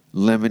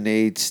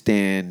lemonade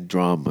stand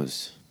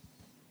dramas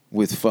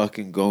with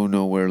fucking go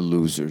nowhere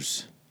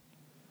losers.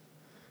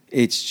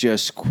 It's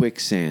just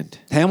quicksand.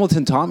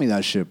 Hamilton taught me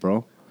that shit,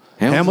 bro.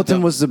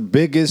 Hamilton was the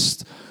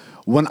biggest.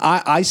 When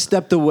I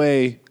stepped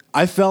away,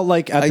 I felt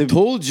like I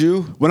told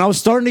you. when I was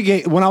starting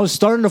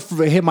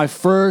to hit my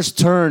first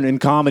turn in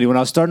comedy, when I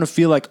was starting to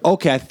feel like,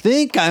 okay, I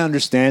think I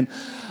understand,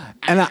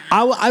 and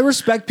I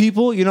respect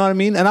people, you know what I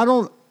mean, and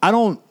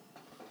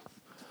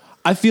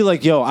I feel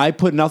like, yo, I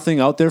put nothing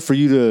out there for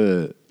you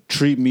to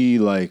treat me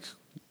like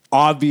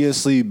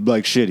obviously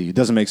like shitty. It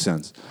doesn't make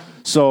sense.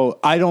 So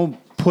I don't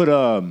put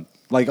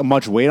like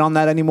much weight on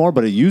that anymore,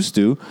 but it used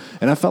to,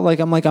 and I felt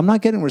like I'm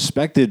not getting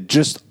respected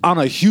just on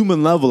a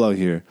human level out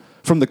here.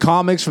 From the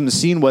comics, from the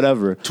scene,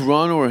 whatever.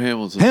 Toronto or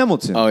Hamilton?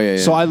 Hamilton. Oh, yeah.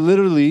 So I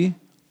literally,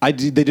 they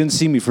didn't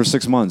see me for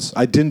 6 months.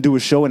 I didn't do a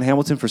show in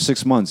Hamilton for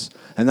 6 months.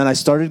 And then I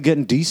started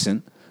getting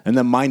decent. And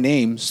then my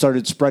name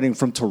started spreading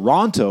from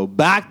Toronto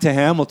back to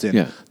Hamilton.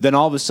 Yeah. Then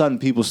all of a sudden,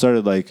 people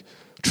started like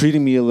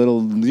treating me a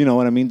little, you know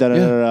what I mean?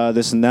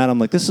 This and that. I'm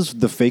like, this is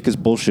the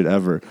fakest bullshit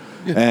ever.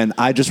 Yeah. And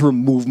I just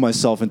removed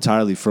myself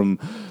entirely from...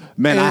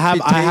 Man, I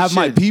have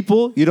my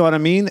people, you know what I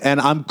mean? And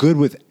I'm good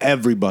with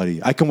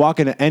everybody. I can walk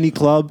into any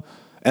club...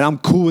 And I'm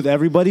cool with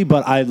everybody,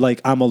 but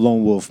I'm a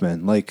lone wolf,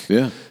 man. Like,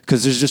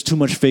 because there's just too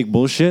much fake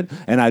bullshit,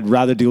 and I'd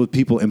rather deal with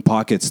people in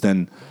pockets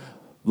than,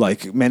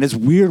 like, man, it's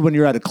weird when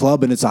you're at a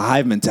club and it's a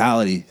hive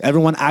mentality.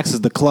 Everyone acts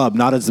as the club,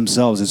 not as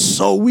themselves. It's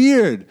so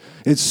weird.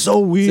 It's so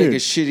weird.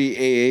 It's like a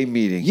shitty AA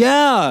meeting.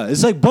 Yeah,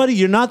 it's like, buddy,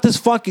 you're not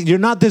this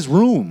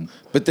room.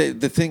 But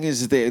the thing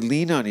is, they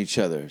lean on each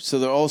other, so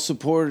they're all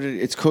supported.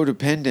 It's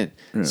codependent.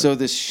 Yeah. So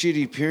this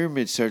shitty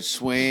pyramid starts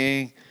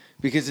swaying.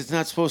 Because it's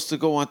not supposed to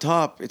go on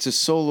top. It's a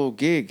solo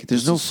gig.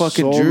 There's no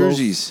fucking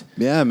jerseys.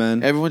 Yeah,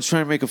 man. Everyone's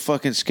trying to make a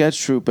fucking sketch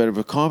troupe out of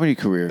a comedy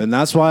career. And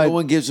that's why... No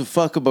one gives a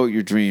fuck about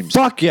your dreams.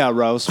 Fuck yeah,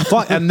 Rouse.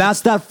 Fuck. And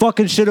that's that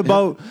fucking shit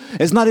about...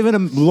 It's not even a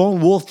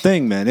lone wolf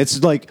thing, man.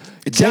 It's like,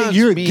 get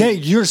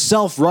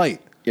yourself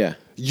right. Yeah.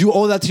 You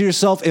owe that to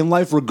yourself in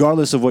life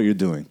regardless of what you're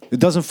doing. It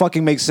doesn't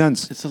fucking make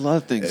sense. It's a lot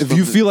of things. If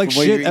you feel like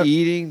from shit... what you're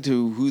eating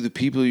to who the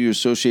people you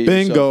associate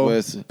yourself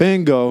with.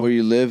 Bingo. Where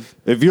you live.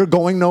 If you're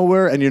going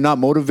nowhere and you're not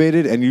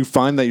motivated and you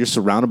find that you're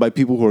surrounded by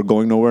people who are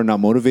going nowhere and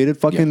not motivated,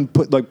 fucking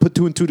put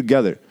two and two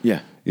together. Yeah.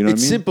 You know what I mean?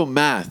 It's simple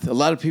math. A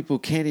lot of people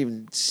can't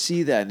even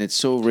see that, and it's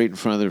so right in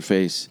front of their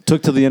face.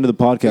 Took till the end of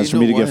the podcast for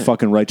me to get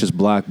fucking righteous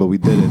black, but we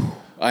did it.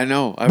 I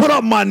know. What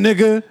up, my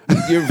nigga?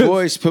 Your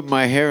voice put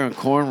my hair in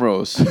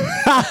cornrows.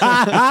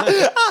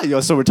 Yo,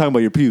 so we're talking about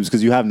your pubes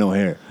because you have no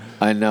hair.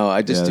 I know.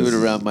 I just do it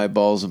around my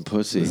balls and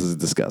pussy. This is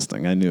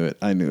disgusting. I knew it.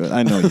 I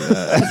know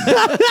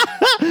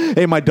you.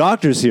 Hey, my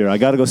doctor's here. I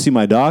got to go see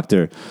my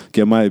doctor.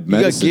 Get my medicine.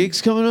 You got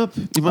gigs coming up?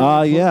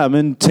 Yeah. I'm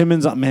in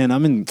Timmins. Man,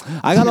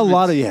 I got a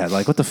lot of,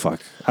 like, what the fuck?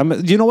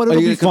 You know what?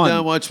 It'll be fun. Come down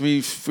and watch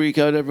me freak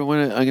out everyone?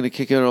 I'm going to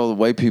kick out all the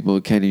white people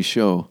at Kenny's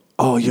show.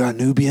 Oh, you're a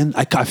Nubian?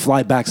 I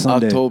fly back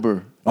Sunday.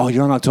 October. Oh,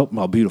 you're on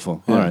October? Oh,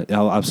 beautiful. Yeah. All right.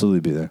 I'll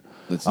absolutely be there.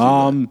 Let's do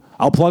that.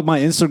 I'll plug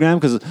my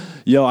Instagram because,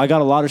 I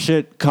got a lot of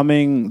shit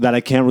coming that I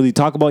can't really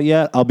talk about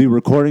yet. I'll be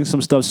recording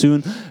some stuff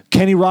soon.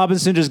 Kenny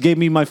Robinson just gave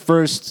me my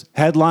first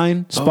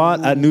headline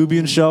spot at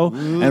Nubian show.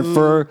 Ooh. And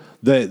for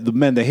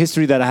the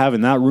history that I have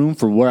in that room,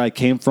 for where I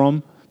came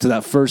from to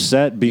that first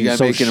set being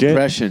so shit. Make an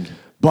impression.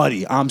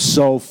 Buddy, I'm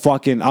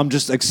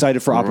just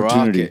excited for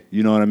opportunity. Rocket.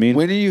 You know what I mean?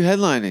 When are you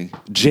headlining?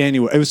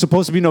 January. It was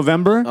supposed to be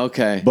November.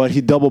 Okay. But he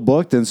double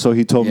booked, and so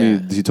he told me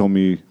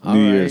New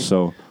Year.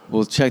 So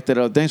we'll check that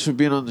out. Thanks for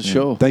being on the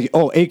show. Thank you.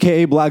 Oh,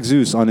 AKA Black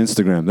Zeus on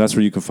Instagram. That's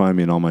where you can find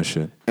me and all my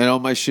shit. And all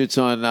my shit's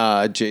on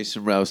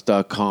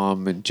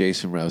jasonrouse.com and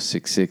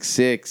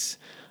jasonrouse666.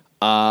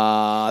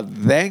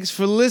 Thanks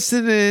for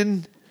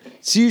listening.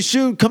 See you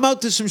soon. Come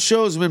out to some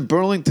shows. I'm in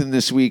Burlington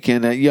this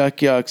weekend at Yuck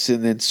Yucks,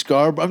 and then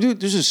Scarborough.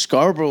 There's a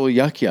Scarborough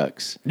Yuck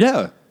Yucks.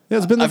 Yeah,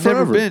 it's been there I've forever.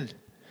 never been.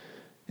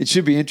 It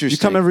should be interesting.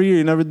 You come every year.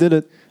 You never did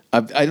it.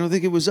 I don't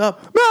think it was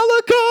up.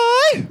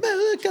 Malachi!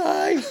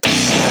 Malachi!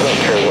 I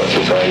don't care what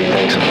society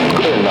thinks.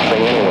 Good or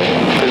nothing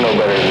anyway.